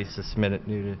interested parties to submit it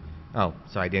new. Oh,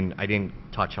 so I didn't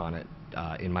touch on it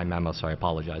in my memo, so I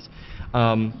apologize.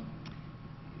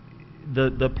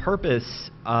 The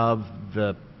purpose of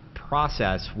the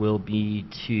process will be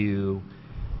to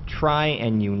try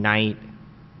and unite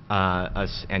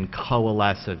us and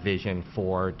coalesce a vision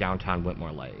for downtown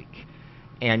Whitmore Lake,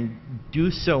 and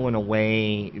do so in a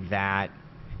way that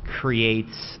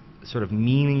creates sort of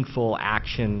meaningful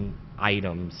action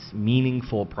items,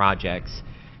 meaningful projects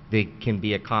that can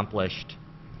be accomplished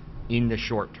in the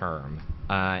short term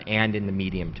and in the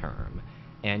medium term,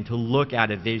 and to look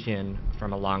at a vision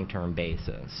from a long-term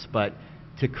basis, but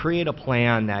to create a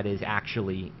plan that is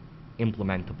actually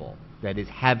implementable, that is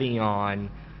heavy on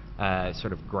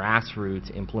sort of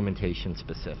grassroots implementation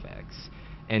specifics.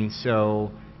 And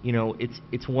so, you know,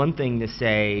 it's one thing to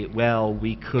say, well,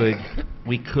 we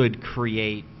could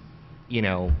create, you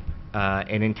know,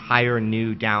 an entire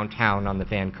new downtown on the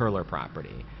Van Curler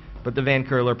property. But the Van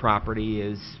Curler property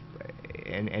is,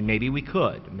 and maybe we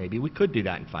could do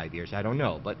that in 5 years, I don't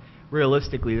know. But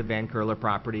realistically, the Van Curler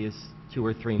property is $2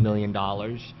 or $3 million,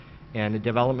 and a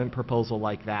development proposal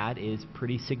like that is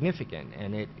pretty significant,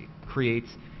 and it creates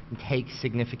and takes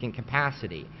significant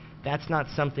capacity. That's not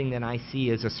something that I see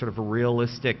as a sort of a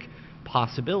realistic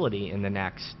possibility in the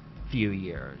next few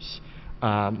years.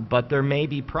 But there may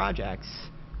be projects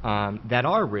that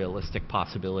are realistic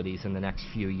possibilities in the next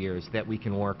few years that we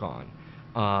can work on,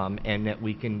 and that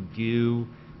we can do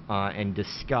and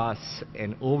discuss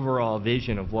an overall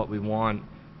vision of what we want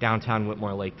downtown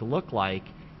Whitmore Lake to look like,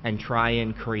 and try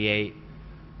and create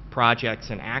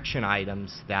projects and action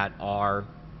items that are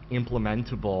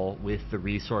implementable with the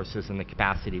resources and the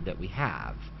capacity that we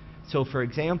have. So for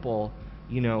example,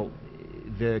 you know,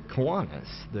 the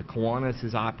Kiwanis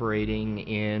is operating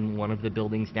in one of the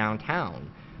buildings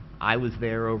downtown. I was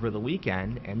there over the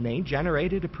weekend, and they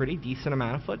generated a pretty decent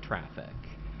amount of foot traffic.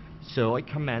 So I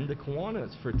commend the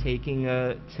Kiwanis for taking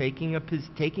a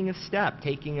step,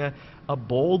 taking a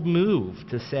bold move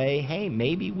to say, hey,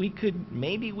 maybe we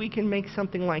can make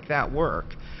something like that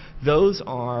work. Those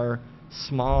are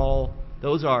small.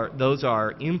 Those are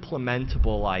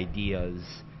implementable ideas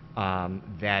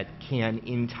that can,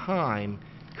 in time,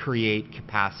 create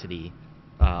capacity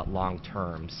long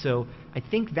term. So I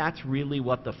think that's really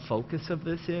what the focus of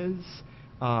this is.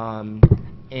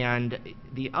 And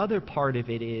the other part of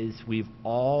it is we've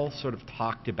all sort of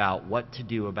talked about what to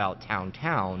do about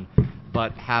downtown,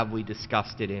 but have we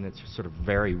discussed it in its sort of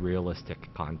very realistic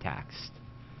context?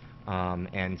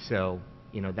 And so,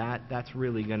 you know, that's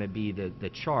really going to be the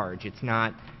charge. It's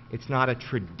not a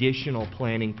traditional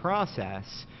planning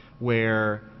process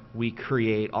where we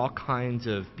create all kinds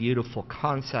of beautiful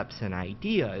concepts and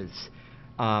ideas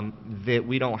that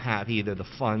we don't have either the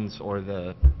funds or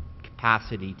the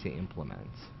capacity to implement.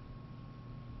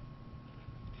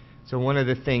 So one of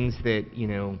the things that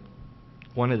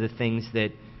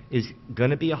is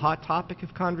going to be a hot topic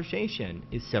of conversation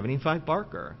is 75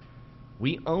 Barker.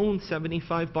 We own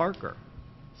 75 Barker.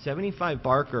 75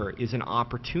 Barker is an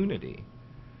opportunity.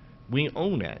 We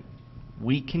own it.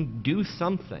 We can do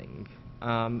something.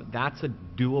 That's a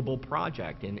doable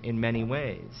project in many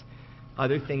ways.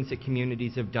 Other things that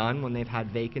communities have done when they've had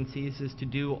vacancies is to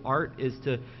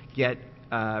get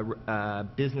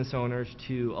business owners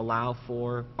to allow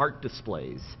for art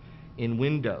displays in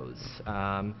windows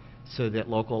so that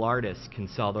local artists can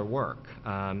sell their work.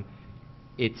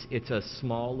 It's a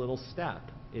small little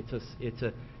step. It's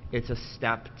a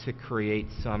step to create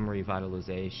some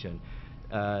revitalization.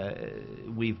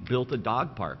 We've built a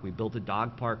dog park. We built a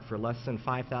dog park for less than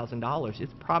 $5,000.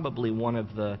 It's probably one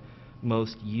of the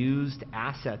most used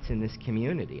assets in this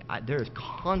community. There's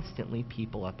constantly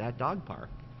people at that dog park,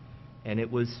 and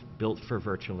it was built for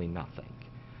virtually nothing.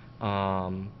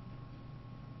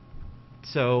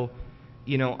 So,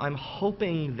 you know, I'm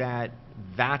hoping that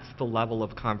that's the level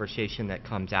of conversation that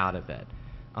comes out of it.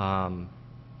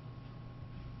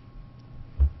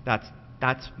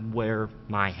 That's where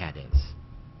my head is.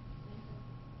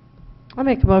 I'll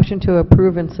make a motion to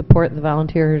approve and support the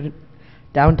volunteer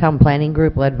downtown planning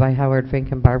group led by Howard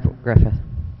Fink and Barb Griffith.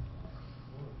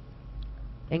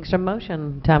 Engstrom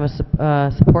motion. Thomas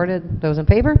supported. Those in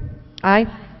favor? Aye.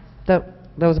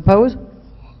 Those opposed?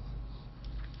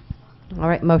 All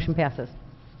right, motion passes.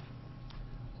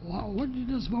 Well, what did you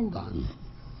just vote on?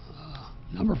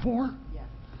 Number 4? Yes.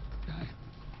 Okay.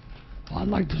 Well, I'd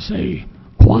like to say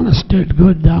Kiwanis did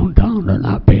good downtown. They're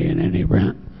not paying any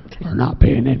rent. They're not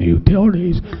paying any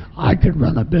utilities. I could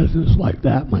run a business like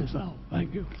that myself.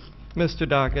 Thank you. Mr.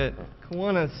 Dockett,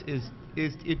 Kiwanis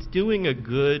it's doing a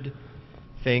good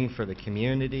thing for the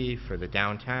community, for the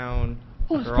downtown.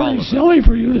 Well, it's for all pretty of us. silly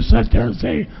for you to sit there and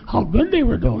say how good they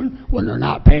were doing when they're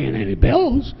not paying any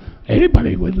bills.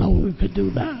 Anybody would know we could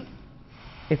do that.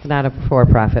 It's not a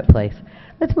for-profit place.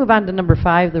 Let's move on to number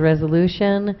 5, the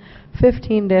resolution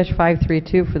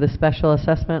 15-532 for the special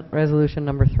assessment resolution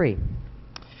number 3.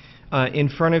 In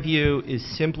front of you is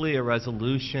simply a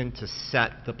resolution to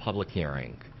set the public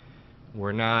hearing.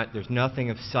 There's nothing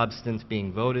of substance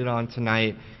being voted on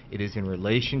tonight. It is in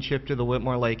relationship to the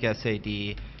Whitmore Lake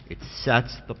SAD. It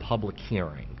sets the public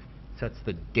hearing, sets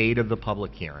the date of the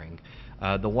public hearing.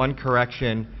 The one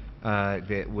correction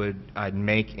that I'd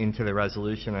make into the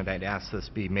resolution, and I'd ask this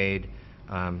be made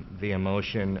via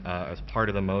motion as part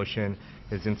of the motion,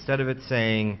 is instead of it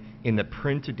saying in the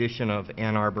print edition of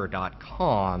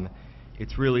AnnArbor.com,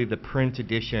 it's really the print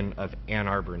edition of Ann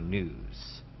Arbor News.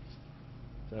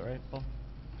 Is that right, Paul?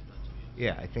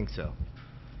 Yeah, I think so.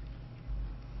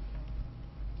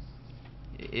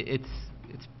 It's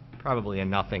probably a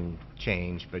nothing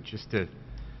change, but just to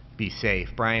be safe.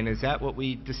 Brian, is that what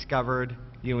we discovered,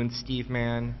 you and Steve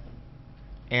Mann?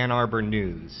 Ann Arbor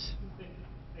News.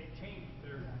 They changed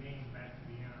their name back to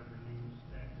the Ann Arbor News.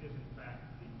 That is, in fact,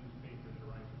 the newspaper that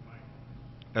writes my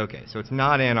home. Okay, so it's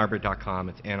not AnnArbor.com,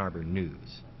 it's Ann Arbor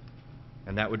News.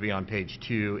 And that would be on page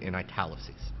 2 in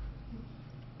italics.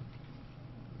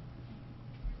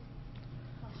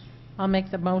 I'll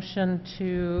make the motion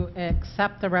to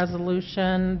accept the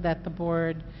resolution that the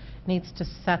board needs to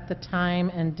set the time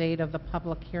and date of the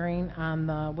public hearing on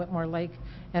the Whitmore Lake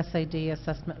SAD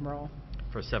assessment roll.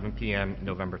 For 7 p.m.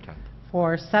 November 10th.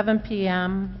 For 7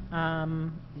 p.m.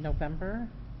 November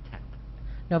 10th.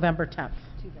 November 10th.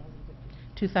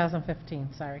 2015,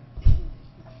 sorry.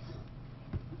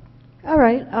 All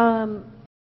right.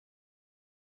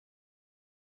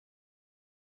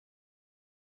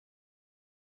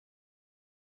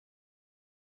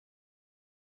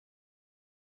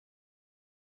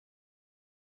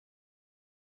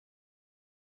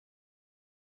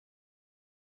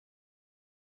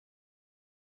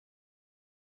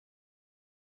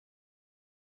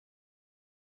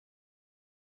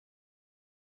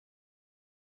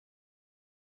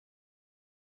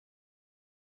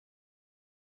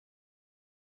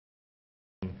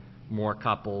 more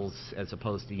couples as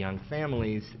opposed to young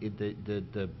families,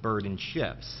 the burden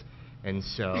shifts. And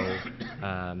so,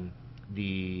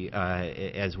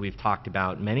 as we've talked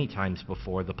about many times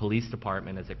before, the police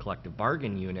department as a collective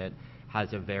bargain unit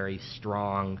has a very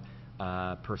strong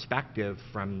perspective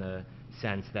from the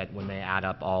sense that when they add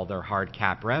up all their hard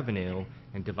cap revenue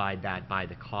and divide that by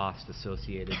the cost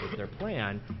associated with their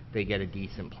plan, they get a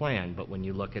decent plan. But when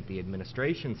you look at the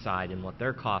administration side and what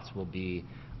their costs will be,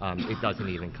 it doesn't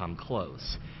even come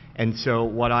close. And so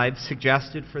what I've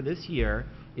suggested for this year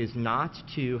is not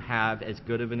to have as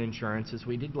good of an insurance as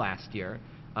we did last year.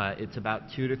 It's about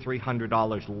 $200 to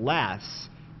 $300 less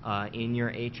in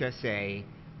your HSA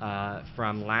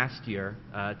from last year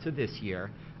to this year,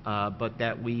 but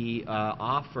that we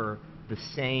offer the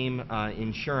same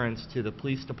insurance to the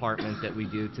police department that we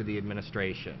do to the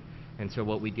administration. And so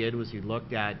what we did was we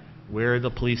looked at where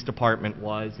the police department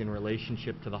was in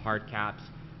relationship to the hard caps.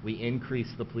 We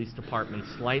increased the police department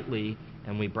slightly,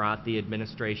 and we brought the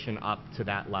administration up to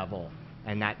that level.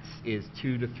 And that is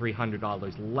 $200 to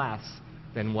 $300 less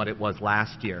than what it was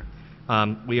last year.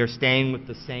 We are staying with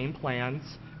the same plans.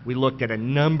 We looked at a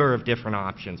number of different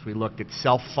options. We looked at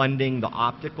self-funding the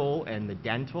optical and the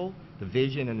dental, the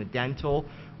vision and the dental.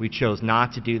 We chose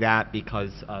not to do that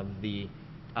because of the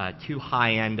too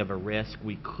high end of a risk.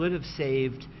 We could have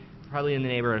saved probably in the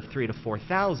neighborhood of $3,000 to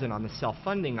 $4,000 on the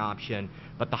self-funding option,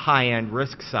 but the high-end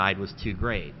risk side was too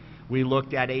great. We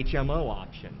looked at HMO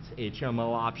options.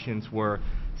 HMO options were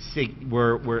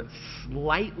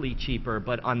slightly cheaper,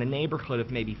 but on the neighborhood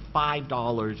of maybe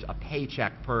 $5 a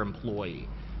paycheck per employee.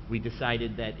 We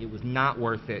decided that it was not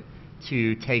worth it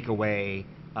to take away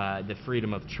the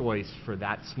freedom of choice for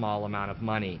that small amount of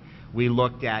money. We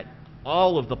looked at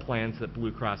all of the plans that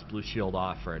Blue Cross Blue Shield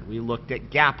offered. We looked at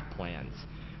gap plans.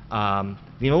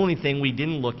 The only thing we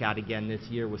didn't look at again this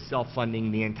year was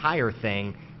self-funding the entire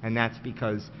thing, and that's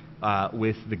because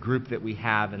with the group that we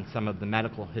have and some of the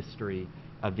medical history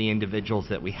of the individuals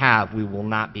that we have, we will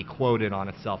not be quoted on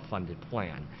a self-funded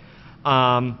plan.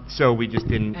 So we just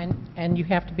didn't. And you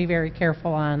have to be very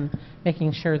careful on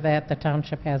making sure that the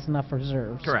township has enough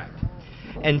reserves. Correct.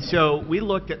 And so we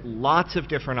looked at lots of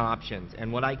different options,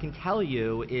 and what I can tell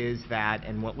you is that,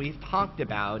 and what we've talked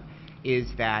about, is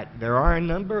that there are a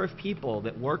number of people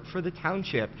that work for the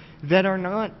township that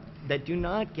do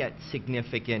not get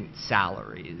significant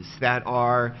salaries, that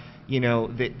are, you know,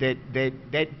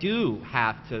 that do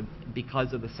have to,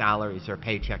 because of the salaries, are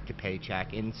paycheck to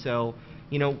paycheck. And so,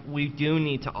 you know, we do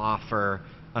need to offer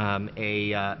an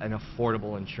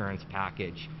affordable insurance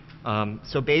package.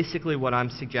 So basically what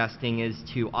I'm suggesting is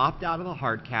to opt out of the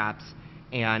hard caps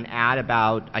and add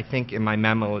about, I think in my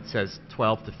memo it says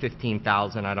 12 to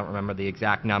 15,000, I don't remember the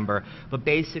exact number, but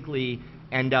basically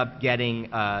end up getting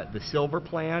the silver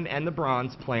plan and the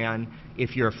bronze plan.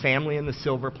 If you're a family in the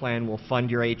silver plan, we'll fund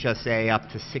your HSA up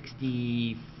to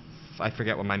 60, I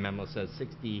forget what my memo says,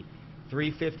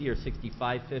 6350 or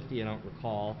 6550, I don't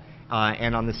recall.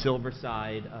 And on the silver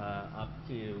side, up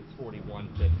to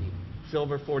 4150.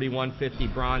 Silver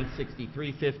 4150, bronze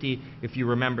 6350. If you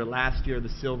remember last year, the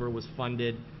silver was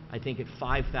funded, I think, at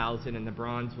 5,000, and the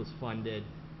bronze was funded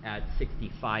at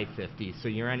 6550. So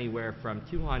you're anywhere from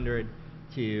 $200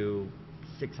 to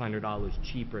 $600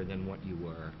 cheaper than what you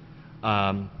were.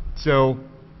 So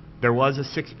there was a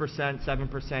 6%,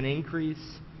 7%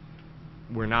 increase.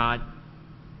 We're not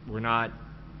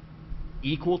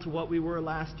equal to what we were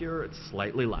last year. It's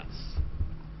slightly less.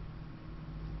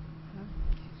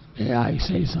 May I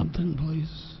say something,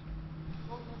 please?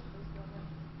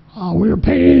 We're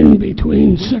paying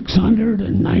between $600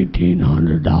 and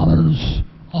 $1,900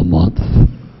 a month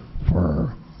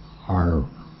for our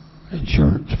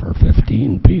insurance for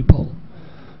 15 people.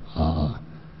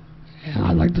 And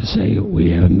I'd like to say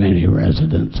we have many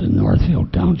residents in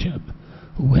Northfield Township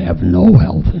who have no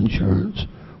health insurance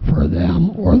for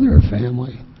them or their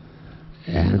family.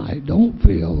 And I don't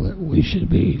feel that we should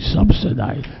be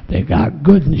subsidized. They got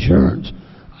good insurance.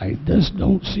 I just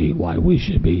don't see why we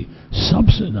should be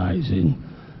subsidizing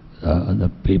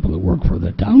the people that work for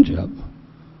the township.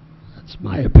 That's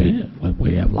my opinion.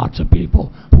 We have lots of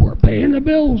people who are paying the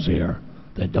bills here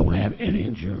that don't have any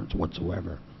insurance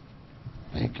whatsoever.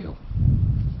 Thank you.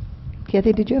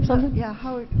 Kathy, did you have something? Yeah,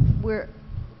 Howard, where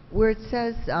it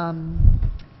says,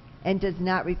 and does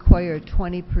not require a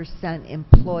 20%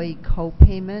 employee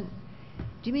co-payment,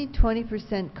 do you mean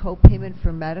 20% co-payment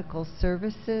for medical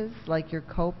services, like your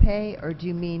co-pay, or do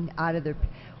you mean out of their,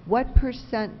 what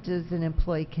percent does an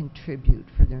employee contribute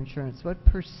for their insurance? What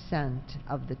percent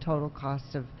of the total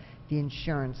cost of the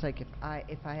insurance, like if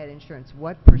I had insurance,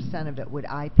 what percent of it would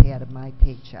I pay out of my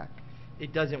paycheck?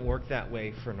 It doesn't work that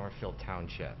way for Northfield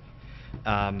Township.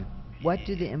 What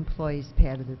do the employees pay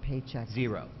out of their paycheck?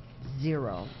 Zero.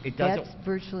 Zero. It doesn't- That's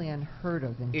virtually unheard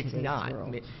of in It's today's not.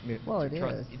 world. Well, it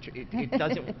is. It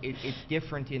doesn't, it's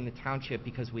different in the township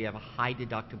because we have a high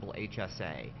deductible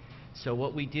HSA. So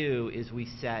what we do is we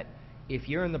set, if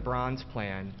you're in the bronze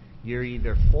plan, you're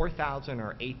either $4,000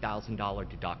 or $8,000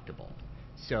 deductible.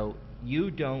 So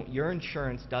your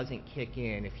insurance doesn't kick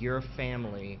in if you're a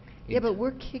family. Yeah, but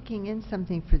we're kicking in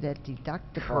something for that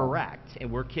deductible. Correct, and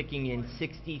we're kicking in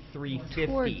 $63.50.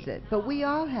 Towards it. But we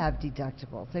all have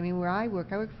deductibles. I mean, where I work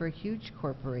for a huge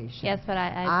corporation. Yes, but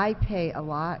I pay a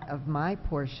lot of my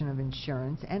portion of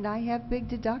insurance, and I have big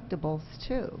deductibles,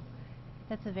 too.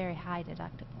 That's a very high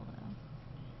deductible, though.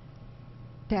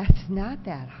 That's not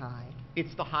that high.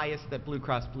 It's the highest that Blue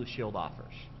Cross Blue Shield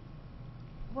offers.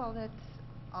 Well,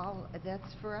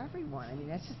 that's for everyone. I mean,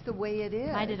 that's just the way it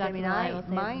is. My deductible, I mean, I will say,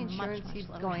 my is much, insurance much keeps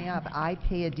lower. going up. I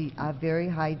pay a very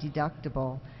high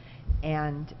deductible,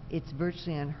 and it's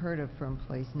virtually unheard of for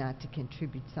employees not to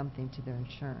contribute something to their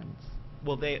insurance.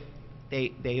 Well, they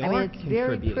I mean, are it's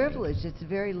very contributing. privileged. It's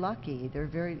very lucky.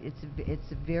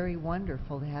 It's very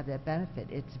wonderful to have that benefit.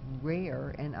 It's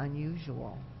rare and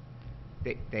unusual.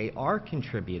 They are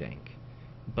contributing,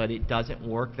 but it doesn't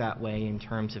work that way in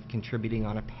terms of contributing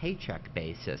on a paycheck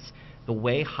basis. The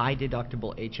way high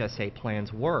deductible HSA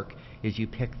plans work is you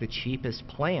pick the cheapest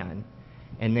plan,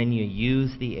 and then you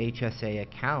use the HSA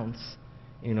accounts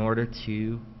in order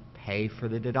to pay for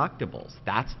the deductibles.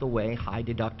 That's the way high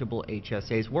deductible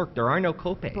HSAs work. There are no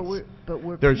copays. But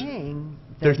we're There's- paying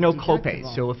the There's no deductible.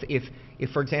 copays. So if,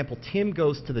 for example, Tim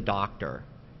goes to the doctor,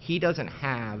 he doesn't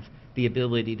have the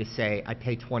ability to say, I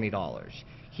pay $20.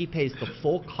 He pays the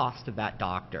full cost of that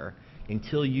doctor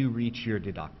until you reach your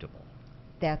deductible.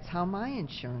 That's how my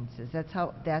insurance is. That's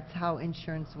how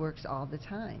insurance works all the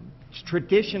time.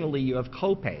 Traditionally, you have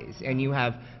copays, and you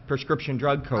have prescription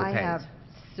drug copays. I have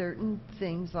certain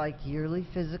things like yearly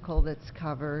physical that's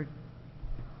covered,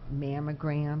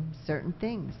 mammogram, certain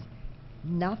things.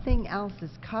 Nothing else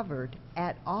is covered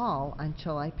at all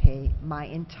until I pay my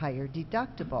entire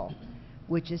deductible,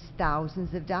 which is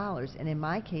thousands of dollars. And in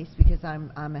my case, because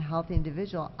I'm a healthy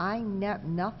individual,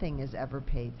 nothing is ever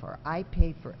paid for. I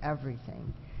pay for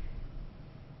everything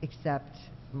except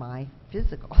my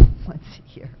physical once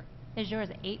a year. Is yours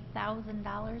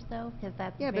 $8,000 though? Because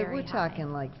that's Yeah, very but we're high.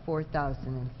 talking like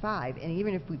 4,005, and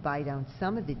even if we buy down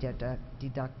some of the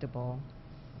deductible,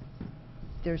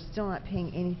 they're still not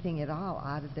paying anything at all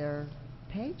out of their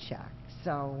paycheck.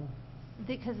 So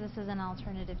Because this is an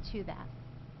alternative to that.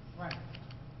 Right.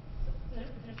 They're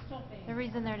still paying. The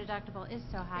reason their deductible is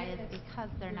so high is because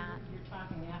they're not. You're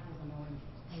talking apples and oranges.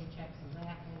 Paychecks is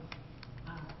apples,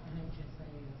 and HSA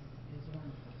is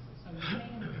oranges. So you're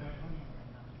paying for it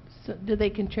anyway. So do they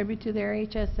contribute to their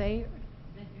HSA? They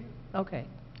do. Okay.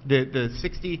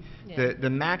 The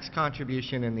max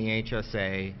contribution in the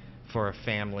HSA for a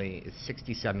family is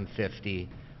 $67.50.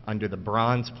 Under the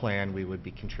bronze plan, we would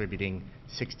be contributing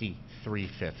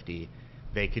 $63.50.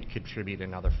 They could contribute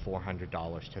another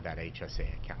 $400 to that HSA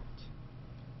account.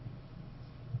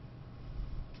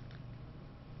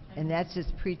 and that's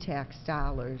just pre-tax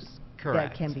dollars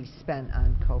Correct. that can be spent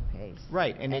on copays.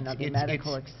 Right, and other it's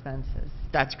medical expenses.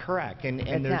 That's correct, and That's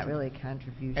there's not really a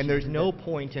contribution. and there's to no the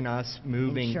point in us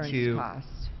moving insurance to cost.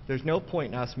 there's no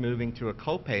point in us moving to a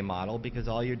copay model because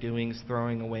all you're doing is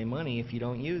throwing away money if you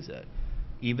don't use it.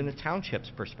 Even the township's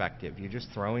perspective, you're just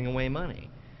throwing away money.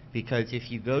 Because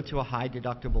if you go to a high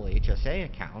deductible HSA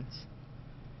account,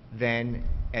 then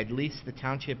at least the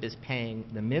township is paying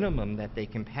the minimum that they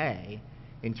can pay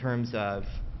in terms of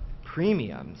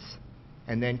premiums,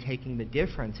 and then taking the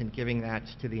difference and giving that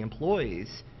to the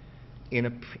employees in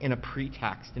a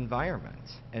pre-taxed environment.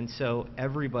 And so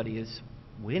everybody is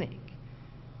winning.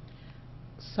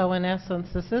 So in essence,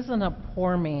 this isn't a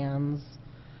poor man's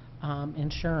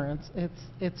insurance.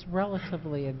 It's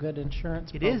relatively a good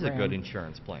insurance It program. is a good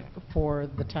insurance plan. For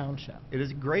the township. It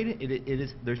is great. It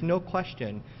is. There's no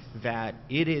question that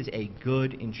it is a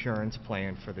good insurance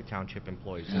plan for the township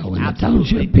employees. Yeah, There's when the absolutely-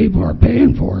 township people are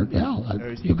paying for it, yeah,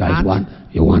 There's you guys want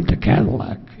the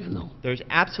Cadillac, you know. There's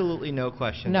absolutely no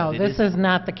question. No, that it this is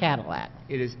not the Cadillac.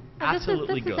 It is Well,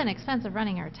 absolutely this is good. an expense of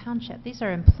running our township. These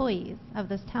are employees of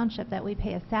this township that we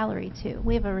pay a salary to.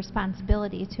 We have a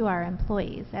responsibility to our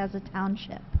employees as a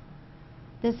township.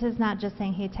 This is not just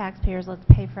saying, hey, taxpayers, let's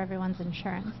pay for everyone's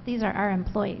insurance. These are our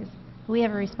employees. We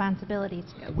have a responsibility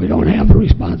to. We don't have the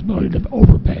responsibility to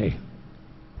overpay.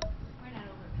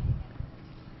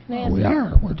 Can I ask- We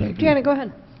are, we're taking. Janet, go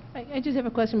ahead. I just have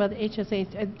a question about the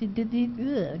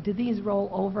HSAs. Did these roll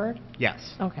over?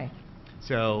 Yes. Okay.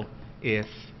 So if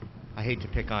I hate to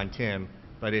pick on Tim,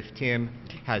 But if Tim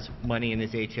has money in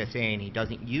his HSA and he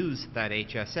doesn't use that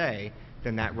HSA,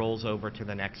 then that rolls over to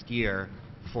the next year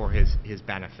for his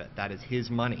benefit. That is his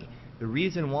money. The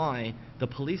reason why the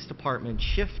police department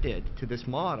shifted to this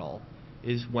model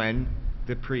is when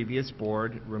the previous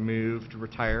board removed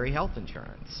retiree health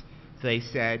insurance. They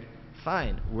said,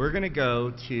 fine, we are going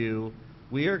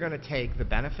to take the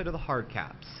benefit of the hard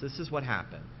caps. This is what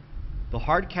happened. The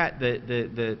hard cap,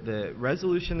 the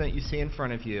resolution that you see in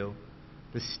front of you,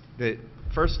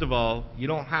 first of all, you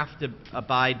don't have to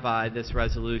abide by this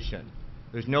resolution.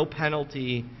 There's no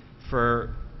penalty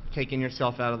for taking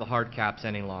yourself out of the hard caps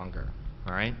any longer,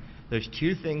 all right? There's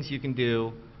two things you can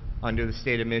do under the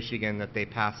state of Michigan that they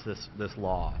passed this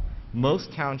law.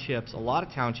 Most townships, a lot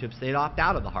of townships, they opt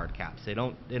out of the hard caps.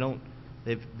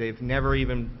 They've never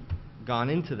even gone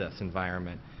into this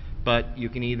environment. But you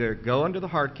can either go under the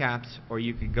hard caps or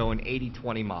you could go an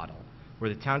 80-20 model, where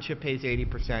the township pays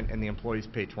 80% and the employees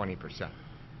pay 20%.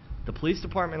 The police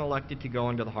department elected to go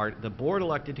under the board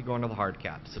elected to go under the hard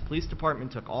caps. The police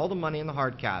department took all the money in the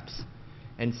hard caps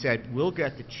and said, we'll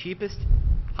get the cheapest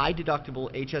high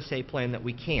deductible HSA plan that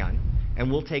we can,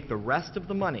 and we'll take the rest of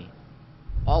the money,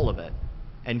 all of it,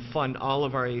 and fund all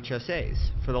of our HSAs.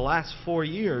 For the last 4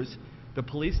 years, the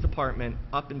police department,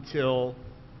 up until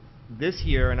this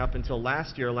year and up until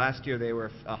last year they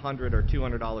were $100 or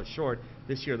 $200 short.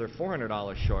 This year they're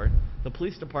 $400 short. The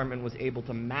police department was able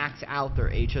to max out their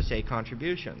HSA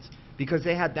contributions because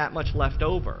they had that much left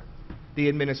over. The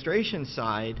administration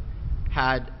side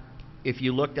had, if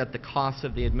you looked at the cost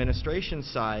of the administration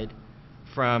side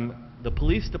from the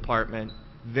police department,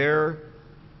 their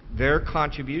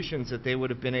contributions that they would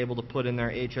have been able to put in their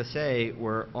HSA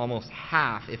were almost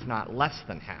half, if not less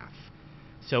than half.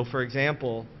 So for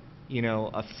example, you know,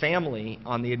 a family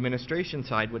on the administration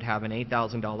side would have an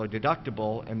 $8,000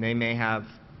 deductible, and they may have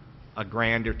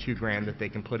 $1,000 or $2,000 that they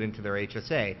can put into their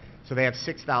HSA. So they have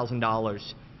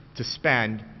 $6,000 to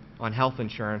spend on health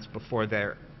insurance before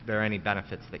there are any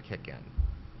benefits that kick in.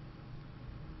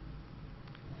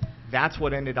 That's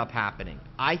what ended up happening.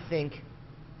 I think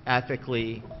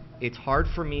ethically, it's hard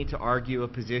for me to argue a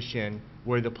position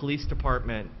where the police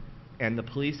department and the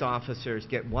police officers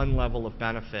get one level of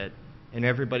benefit and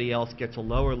everybody else gets a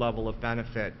lower level of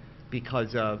benefit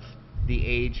because of the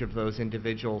age of those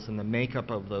individuals and the makeup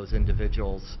of those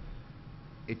individuals.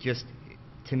 It just,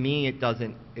 to me,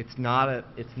 it's not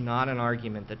an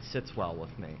argument that sits well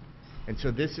with me. And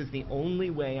so this is the only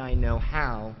way I know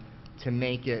how to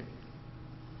make it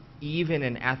even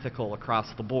and ethical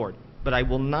across the board. But I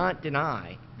will not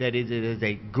deny that it is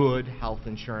a good health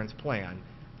insurance plan.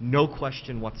 No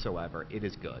question whatsoever, it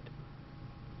is good.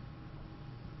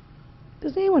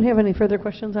 Does anyone have any further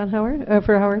questions on Howard,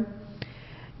 for Howard?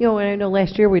 You know, I know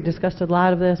last year we discussed a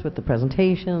lot of this with the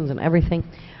presentations and everything.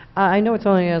 I know it's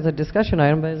only as a discussion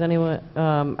item, but is anyone,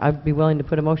 I'd be willing to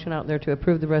put a motion out there to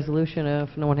approve the resolution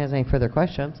if no one has any further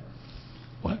questions.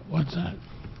 What's that?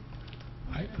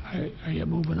 Are you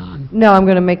moving on? No, I'm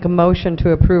going to make a motion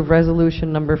to approve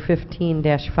resolution number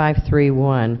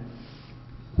 15-531.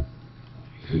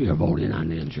 You're voting on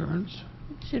the insurance?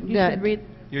 You should read.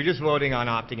 You're just voting on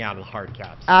opting out of the hard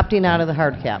caps. Opting out of the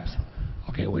hard caps.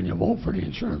 Okay, when you vote for the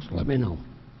insurance, let me know.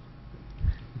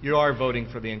 You are voting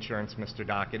for the insurance, Mr.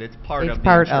 Dockett. It's part of the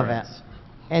Part insurance. of it.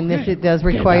 And this, Okay. it does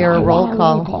Okay, require then a I roll want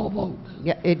call. roll call vote.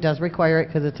 Yeah, it does require it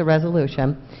because it's a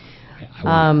resolution. Okay,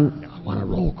 I want a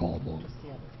roll call vote.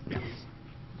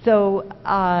 So,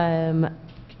 Can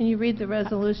you read the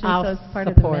resolution I'll so it's part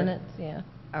of the support. minutes? Yeah.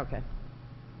 okay.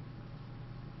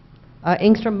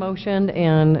 Ingstrom motioned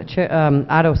and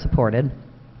Otto supported.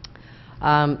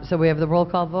 So we have the roll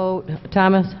call vote.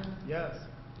 Thomas? Yes.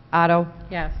 Otto?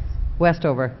 Yes.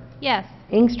 Westover? Yes.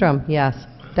 Ingstrom, yes.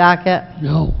 Dockett?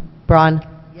 No. Braun?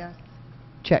 Yes.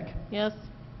 Chick? Yes.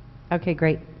 Okay,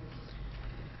 great.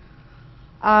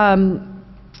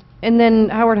 And then,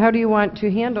 Howard, how do you want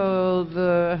to handle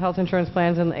the health insurance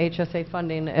plans and the HSA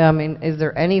funding? I mean, is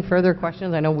there any further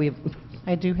questions? I know we've...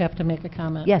 I do have to make a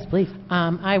comment. Yes, please.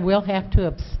 I will have to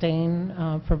abstain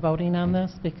for voting on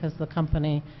this because the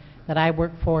company that I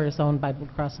work for is owned by Blue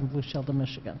Cross and Blue Shield of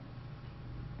Michigan.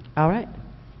 All right.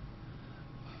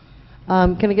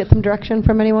 Can I get some direction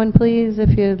from anyone, please,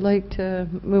 if you'd like to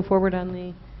move forward on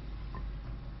the...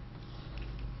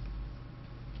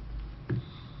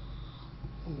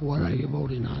 What are you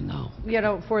voting on now? You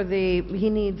know, for the,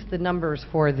 he needs the numbers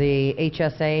for the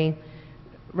HSA,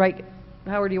 right?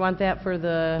 Howard, do you want that for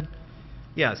the...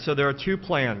 Yeah, so there are two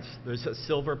plans. There's a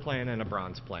silver plan and a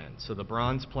bronze plan. So the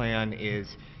bronze plan is,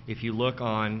 if you look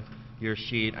on your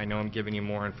sheet, I know I'm giving you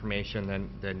more information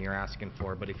than you're asking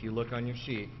for, but if you look on your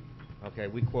sheet, Okay,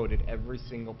 we quoted every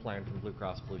single plan from Blue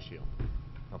Cross Blue Shield.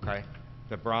 Okay,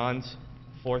 the bronze,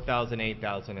 4,000,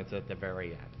 8,000. It's at the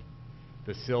very end.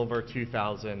 The silver,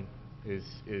 2,000,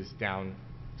 is down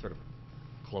sort of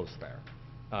close there.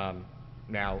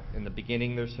 Now, in the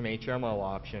beginning, there's some HMO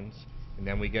options, and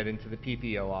then we get into the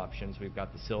PPO options. We've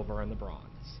got the silver and the bronze.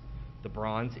 The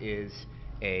bronze is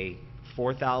a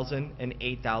 $4,000 and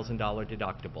 $8,000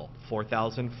 deductible.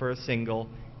 $4,000 for a single,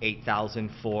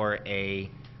 $8,000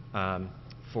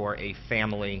 for a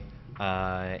family,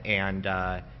 and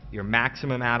your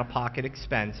maximum out-of-pocket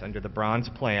expense under the bronze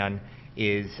plan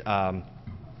is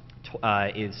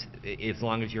as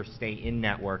long as you stay in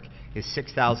network, is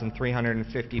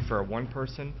 $6,350 for a one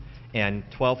person and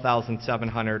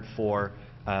 $12,700 for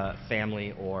a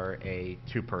family or a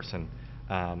two person.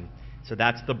 So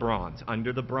that's the bronze.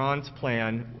 Under the bronze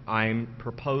plan, I'm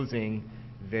proposing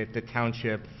that the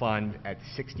township fund at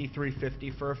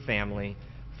 $6,350 for a family,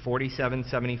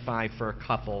 $4,775 for a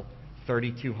couple,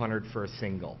 $3,200 for a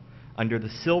single. Under the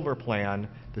silver plan,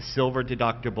 the silver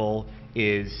deductible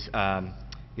is $2,000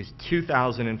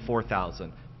 and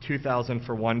 $4,000. $2,000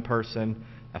 for one person,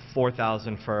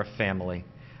 $4,000 for a family.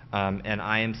 And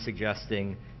I am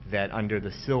suggesting that under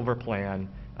the silver plan,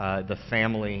 the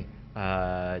family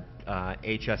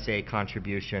HSA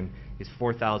contribution is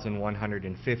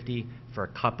 $4,150. For a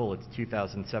couple, it's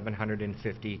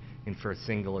 $2,750, and for a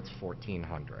single, it's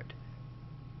 $1,400.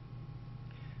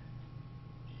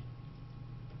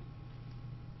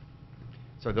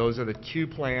 So those are the two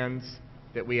plans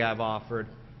that we have offered.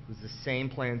 It was the same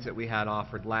plans that we had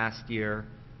offered last year.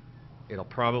 It'll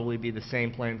probably be the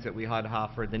same plans that we had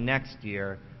offered the next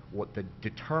year. What the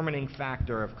determining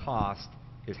factor of cost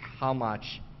is how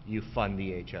much you fund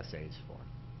the HSAs for.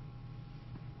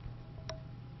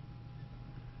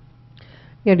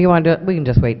 Yeah, do you want to, we can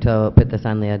just wait to put this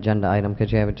on the agenda item,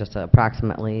 because you have just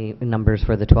approximately numbers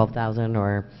for the 12,000,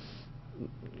 or?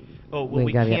 Oh, well,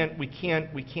 we cannot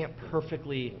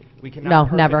perfectly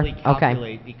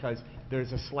calculate, because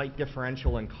there's a slight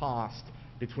differential in cost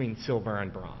between silver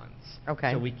and bronze.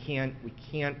 Okay. So we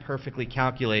can't perfectly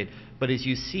calculate, but as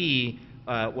you see,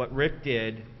 what Rick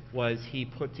did was he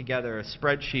put together a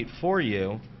spreadsheet for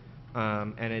you,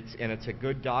 and it's a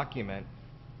good document.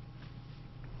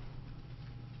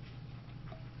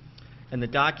 And the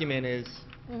document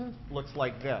looks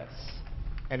like this.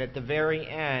 And at the very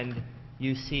end,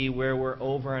 you see where we're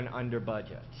over and under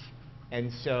budget. And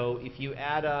so if you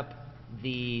add up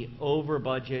the over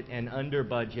budget and under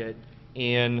budget,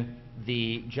 in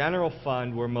the general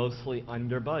fund, we're mostly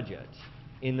under budget.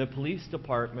 In the police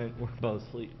department, we're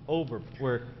mostly over.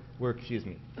 Excuse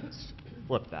me,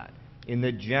 flip that. In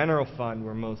the general fund,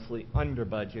 we're mostly under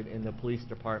budget. In the police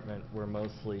department, we're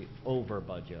mostly over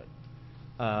budget.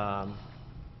 And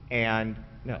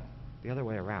no, the other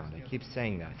way around. I keep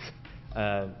saying that.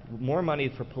 More money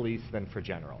for police than for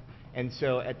general. And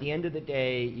so at the end of the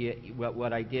day,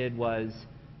 what I did was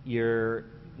you're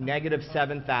negative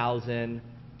 7,000,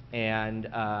 and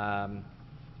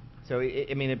so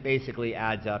it basically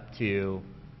adds up to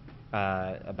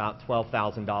about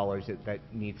 $12,000 that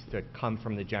needs to come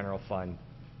from the general fund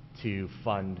to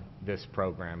fund this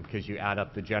program, because you add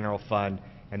up the general fund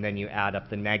and then you add up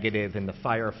the negative in the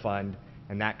fire fund,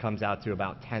 and that comes out to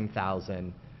about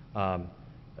 10,000.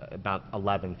 About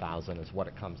 11,000 is what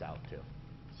it comes out to.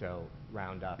 So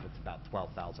round up, it's about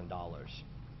 $12,000.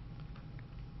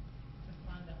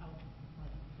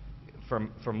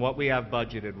 From what we have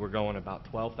budgeted, we're going about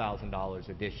 $12,000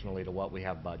 additionally to what we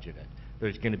have budgeted.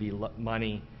 There's going to be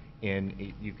money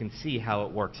in. You can see how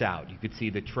it works out. You could see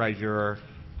the treasurer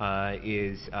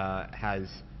has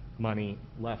money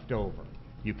left over.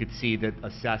 You could see that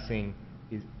assessing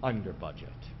is under budget,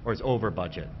 or is over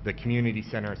budget. The community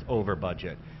center is over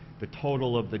budget. The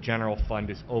total of the general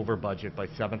fund is over budget by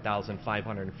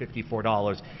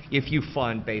 $7,554 if you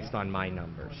fund based on my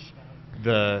numbers.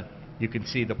 You can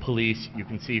see the police, you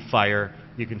can see fire,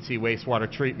 you can see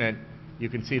wastewater treatment, you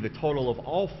can see the total of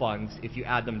all funds if you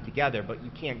add them together, but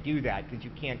you can't do that because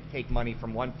you can't take money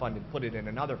from one fund and put it in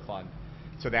another fund.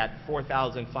 So that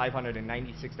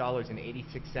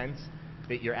 $4,596.86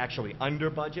 that you're actually under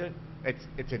budget,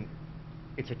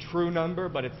 it's a true number,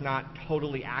 but it's not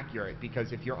totally accurate,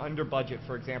 because if you're under budget,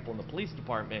 for example, in the police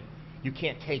department, you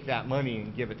can't take that money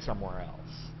and give it somewhere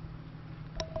else.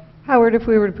 Howard, if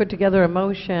we were to put together a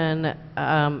motion,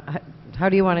 how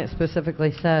do you want it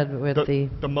specifically said with the...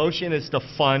 The motion is to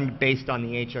fund based on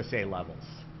the HSA levels.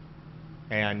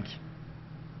 And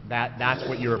that's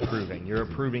what you're approving. You're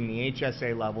approving the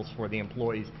HSA levels for the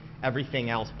employees.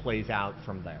 Everything else plays out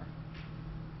from there.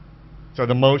 So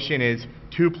the motion is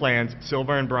two plans,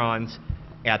 silver and bronze,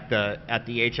 at the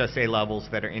HSA levels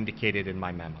that are indicated in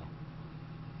my memo.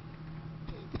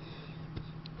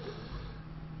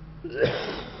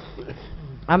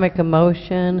 I'll make a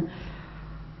motion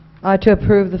to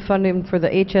approve the funding for the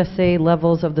HSA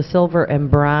levels of the silver and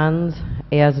bronze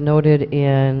as noted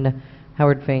in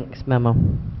Howard Fink's memo.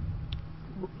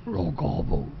 Roll call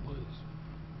vote, please.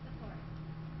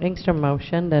 Engstrom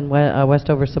motioned and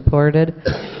Westover supported.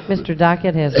 Mr.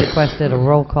 Dockett has requested a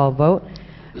roll call vote.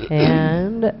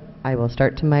 And I will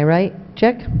start to my right.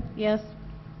 Chick? Yes.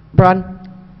 Braun?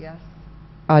 Yes.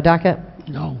 Dockett?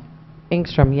 No.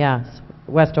 Engstrom, yes.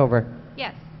 Westover?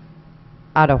 Yes.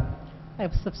 Otto? I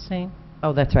have abstain.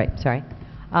 Oh, that's right, sorry.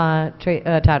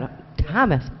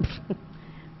 Thomas?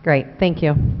 Great, thank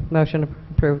you. Motion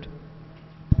approved.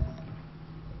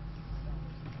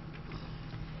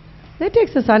 That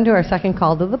takes us on to our second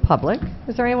call to the public.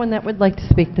 Is there anyone that would like to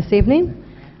speak this evening?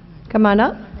 Come on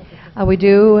up. We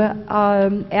do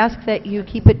ask that you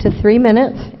keep it to 3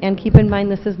 minutes, and keep in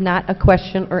mind this is not a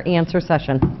question or answer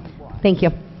session. Thank you.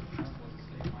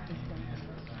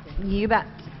 You bet.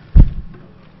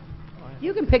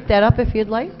 You can pick that up if you'd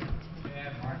like.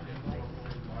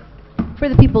 For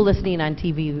the people listening on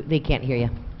TV, they can't hear you.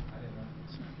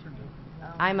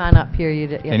 I'm on up here.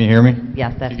 Can you hear me?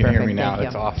 Yes, that's perfect. You can hear me now.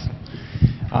 Thank That's you.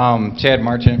 awesome. Chad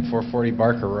Marchant, 440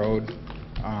 Barker Road.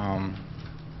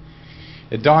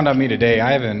 It dawned on me today,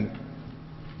 I haven't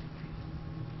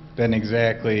been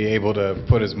exactly able to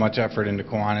put as much effort into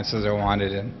Kiwanis as I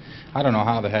wanted, and I don't know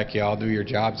how the heck y'all do your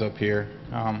jobs up here.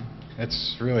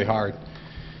 It's really hard.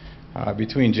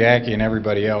 Between Jackie and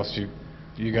everybody else,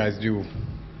 you guys do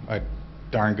a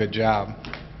darn good job.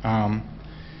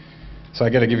 So I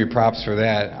got to give you props for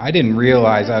that. I didn't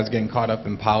realize I was getting caught up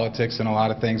in politics and a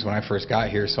lot of things when I first got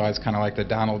here, so I was kind of like the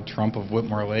Donald Trump of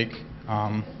Whitmore Lake.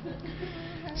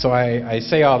 So I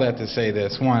say all that to say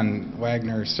this. One,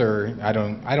 Wagner, sir, I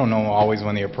don't know always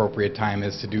when the appropriate time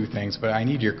is to do things, but I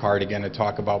need your card again to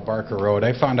talk about Barker Road.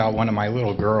 I found out one of my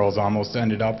little girls almost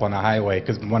ended up on the highway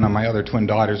because one of my other twin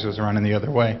daughters was running the other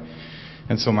way.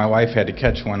 And so my wife had to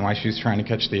catch one while she was trying to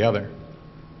catch the other.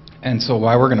 And so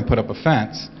while we're going to put up a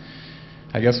fence,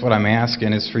 I guess what I'm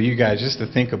asking is for you guys just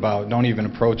to think about, don't even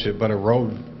approach it, but a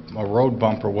road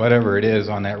bump or whatever it is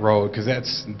on that road, because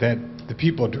the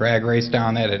people drag race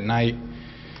down that at night.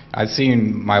 I've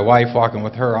seen my wife walking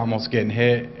with her almost getting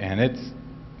hit, and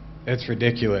it's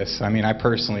ridiculous. I mean, I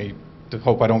personally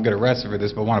hope I don't get arrested for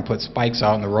this, but want to put spikes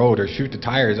out in the road or shoot the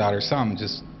tires out or something.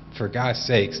 Just for God's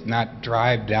sakes, not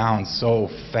drive down so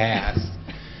fast.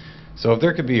 So if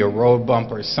there could be a road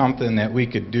bump or something that we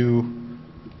could do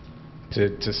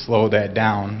to slow that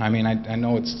down. I mean, I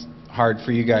know it's hard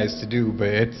for you guys to do, but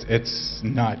it's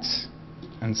nuts.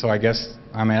 And so I guess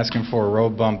I'm asking for a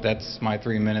road bump. That's my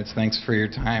 3 minutes. Thanks for your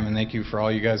time, and thank you for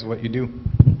all you guys, what you do.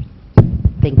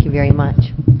 Thank you very much.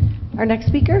 Our next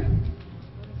speaker?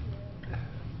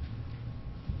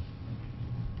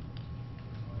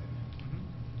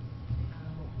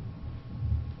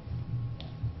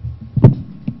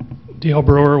 Dale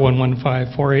Brewer,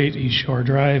 11548 East Shore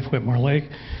Drive, Whitmore Lake.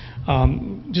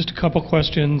 Just a couple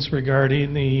questions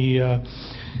regarding the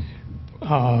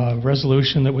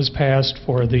resolution that was passed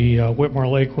for the Whitmore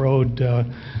Lake Road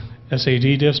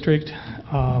SAD district.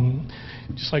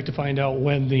 Just like to find out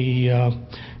when the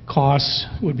costs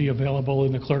would be available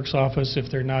in the clerk's office if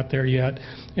they're not there yet,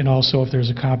 and also if there's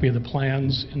a copy of the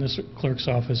plans in the clerk's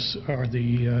office or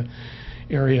the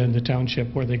area in the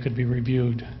township where they could be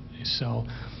reviewed. So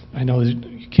I know that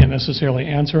you can't necessarily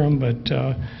answer them, but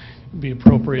it'd be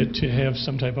appropriate to have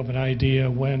some type of an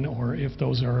idea when or if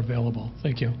those are available.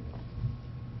 Thank you.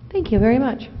 Thank you very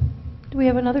much. Do we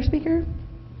have another speaker?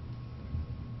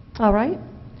 All right.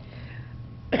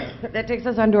 That takes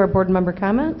us on to our board member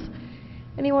comments.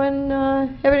 Anyone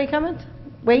have any comments?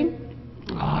 Wayne?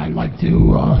 I'd like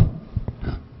to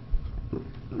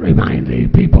remind the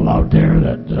people out there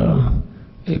that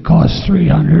it costs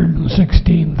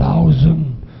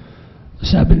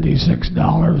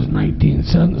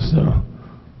 $376.19 to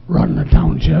run the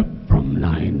township from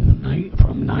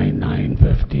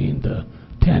 9/9/15 to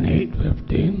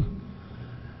 10/8/15,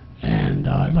 and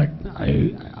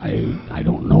I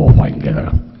don't know if I can get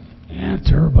an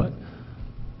answer, but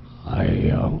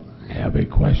I have a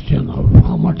question of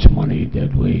how much money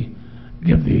did we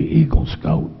give the Eagle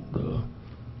Scout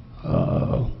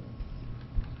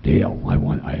deal?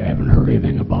 I haven't heard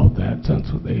anything about that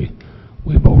since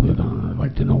we voted on it. I'd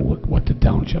like to know what the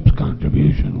township's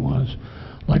contribution was.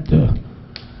 I'd like to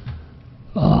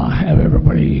have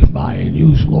everybody buy and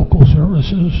use local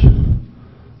services,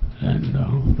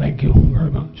 and thank you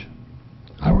very much.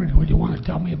 Howard, would you want to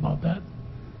tell me about that?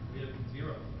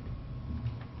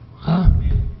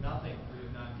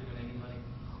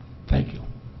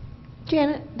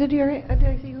 Janet, did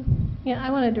I see you? Yeah, I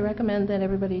wanted to recommend that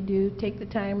everybody do take the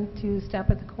time to stop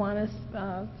at the Kiwanis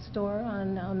store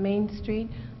on Main Street.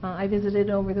 I visited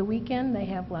over the weekend. They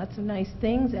have lots of nice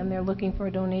things, and they're looking for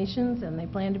donations, and they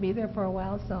plan to be there for a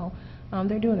while, so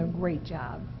they're doing a great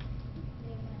job.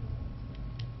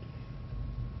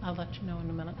 I'll let you know in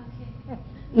a minute.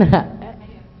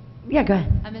 Yeah, go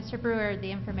ahead. Mr. Brewer, the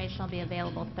information will be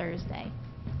available Thursday.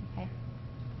 Okay.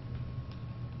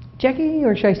 Jackie,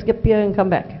 or should I skip you and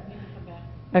come back?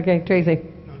 Okay, Tracy.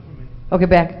 Okay,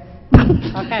 back.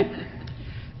 Okay.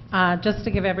 Just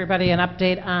to give everybody an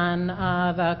update on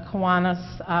the Kiwanis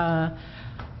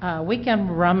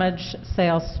Weekend Rummage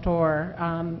Sale Store.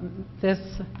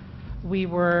 We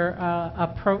were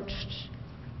approached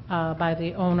by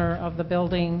the owner of the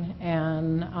building,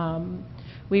 and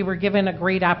we were given a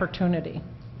great opportunity.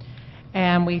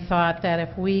 And we thought that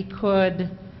if we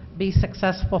could be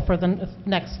successful for the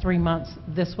next 3 months,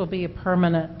 this will be a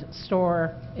permanent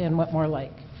store in Whitmore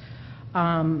Lake.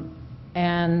 All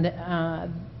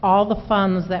the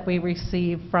funds that we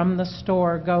receive from the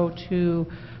store go to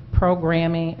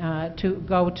programming,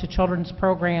 go to children's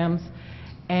programs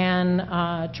and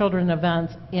children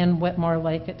events in Whitmore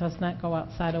Lake. It does not go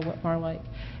outside of Whitmore Lake.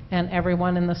 And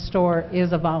everyone in the store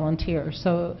is a volunteer,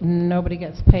 so nobody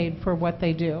gets paid for what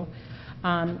they do.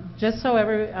 Just so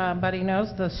everybody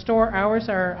knows, the store hours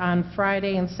are on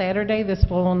Friday and Saturday. This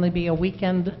will only be a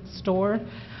weekend store.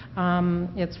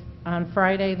 It's on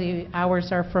Friday, the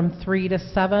hours are from 3 to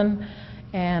 7,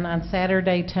 and on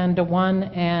Saturday, 10 to 1,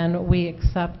 and we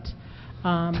accept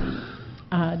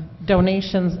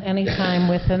donations anytime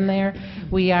within there.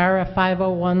 We are a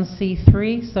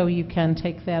 501c3, so you can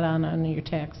take that on your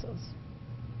taxes.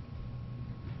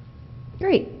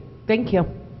 Great, thank you.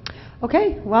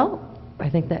 Okay, well, I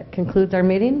think that concludes our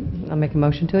meeting. I'll make a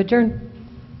motion to adjourn.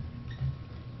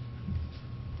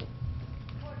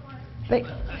 Thank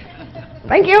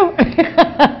you.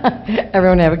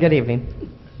 Everyone have a good evening.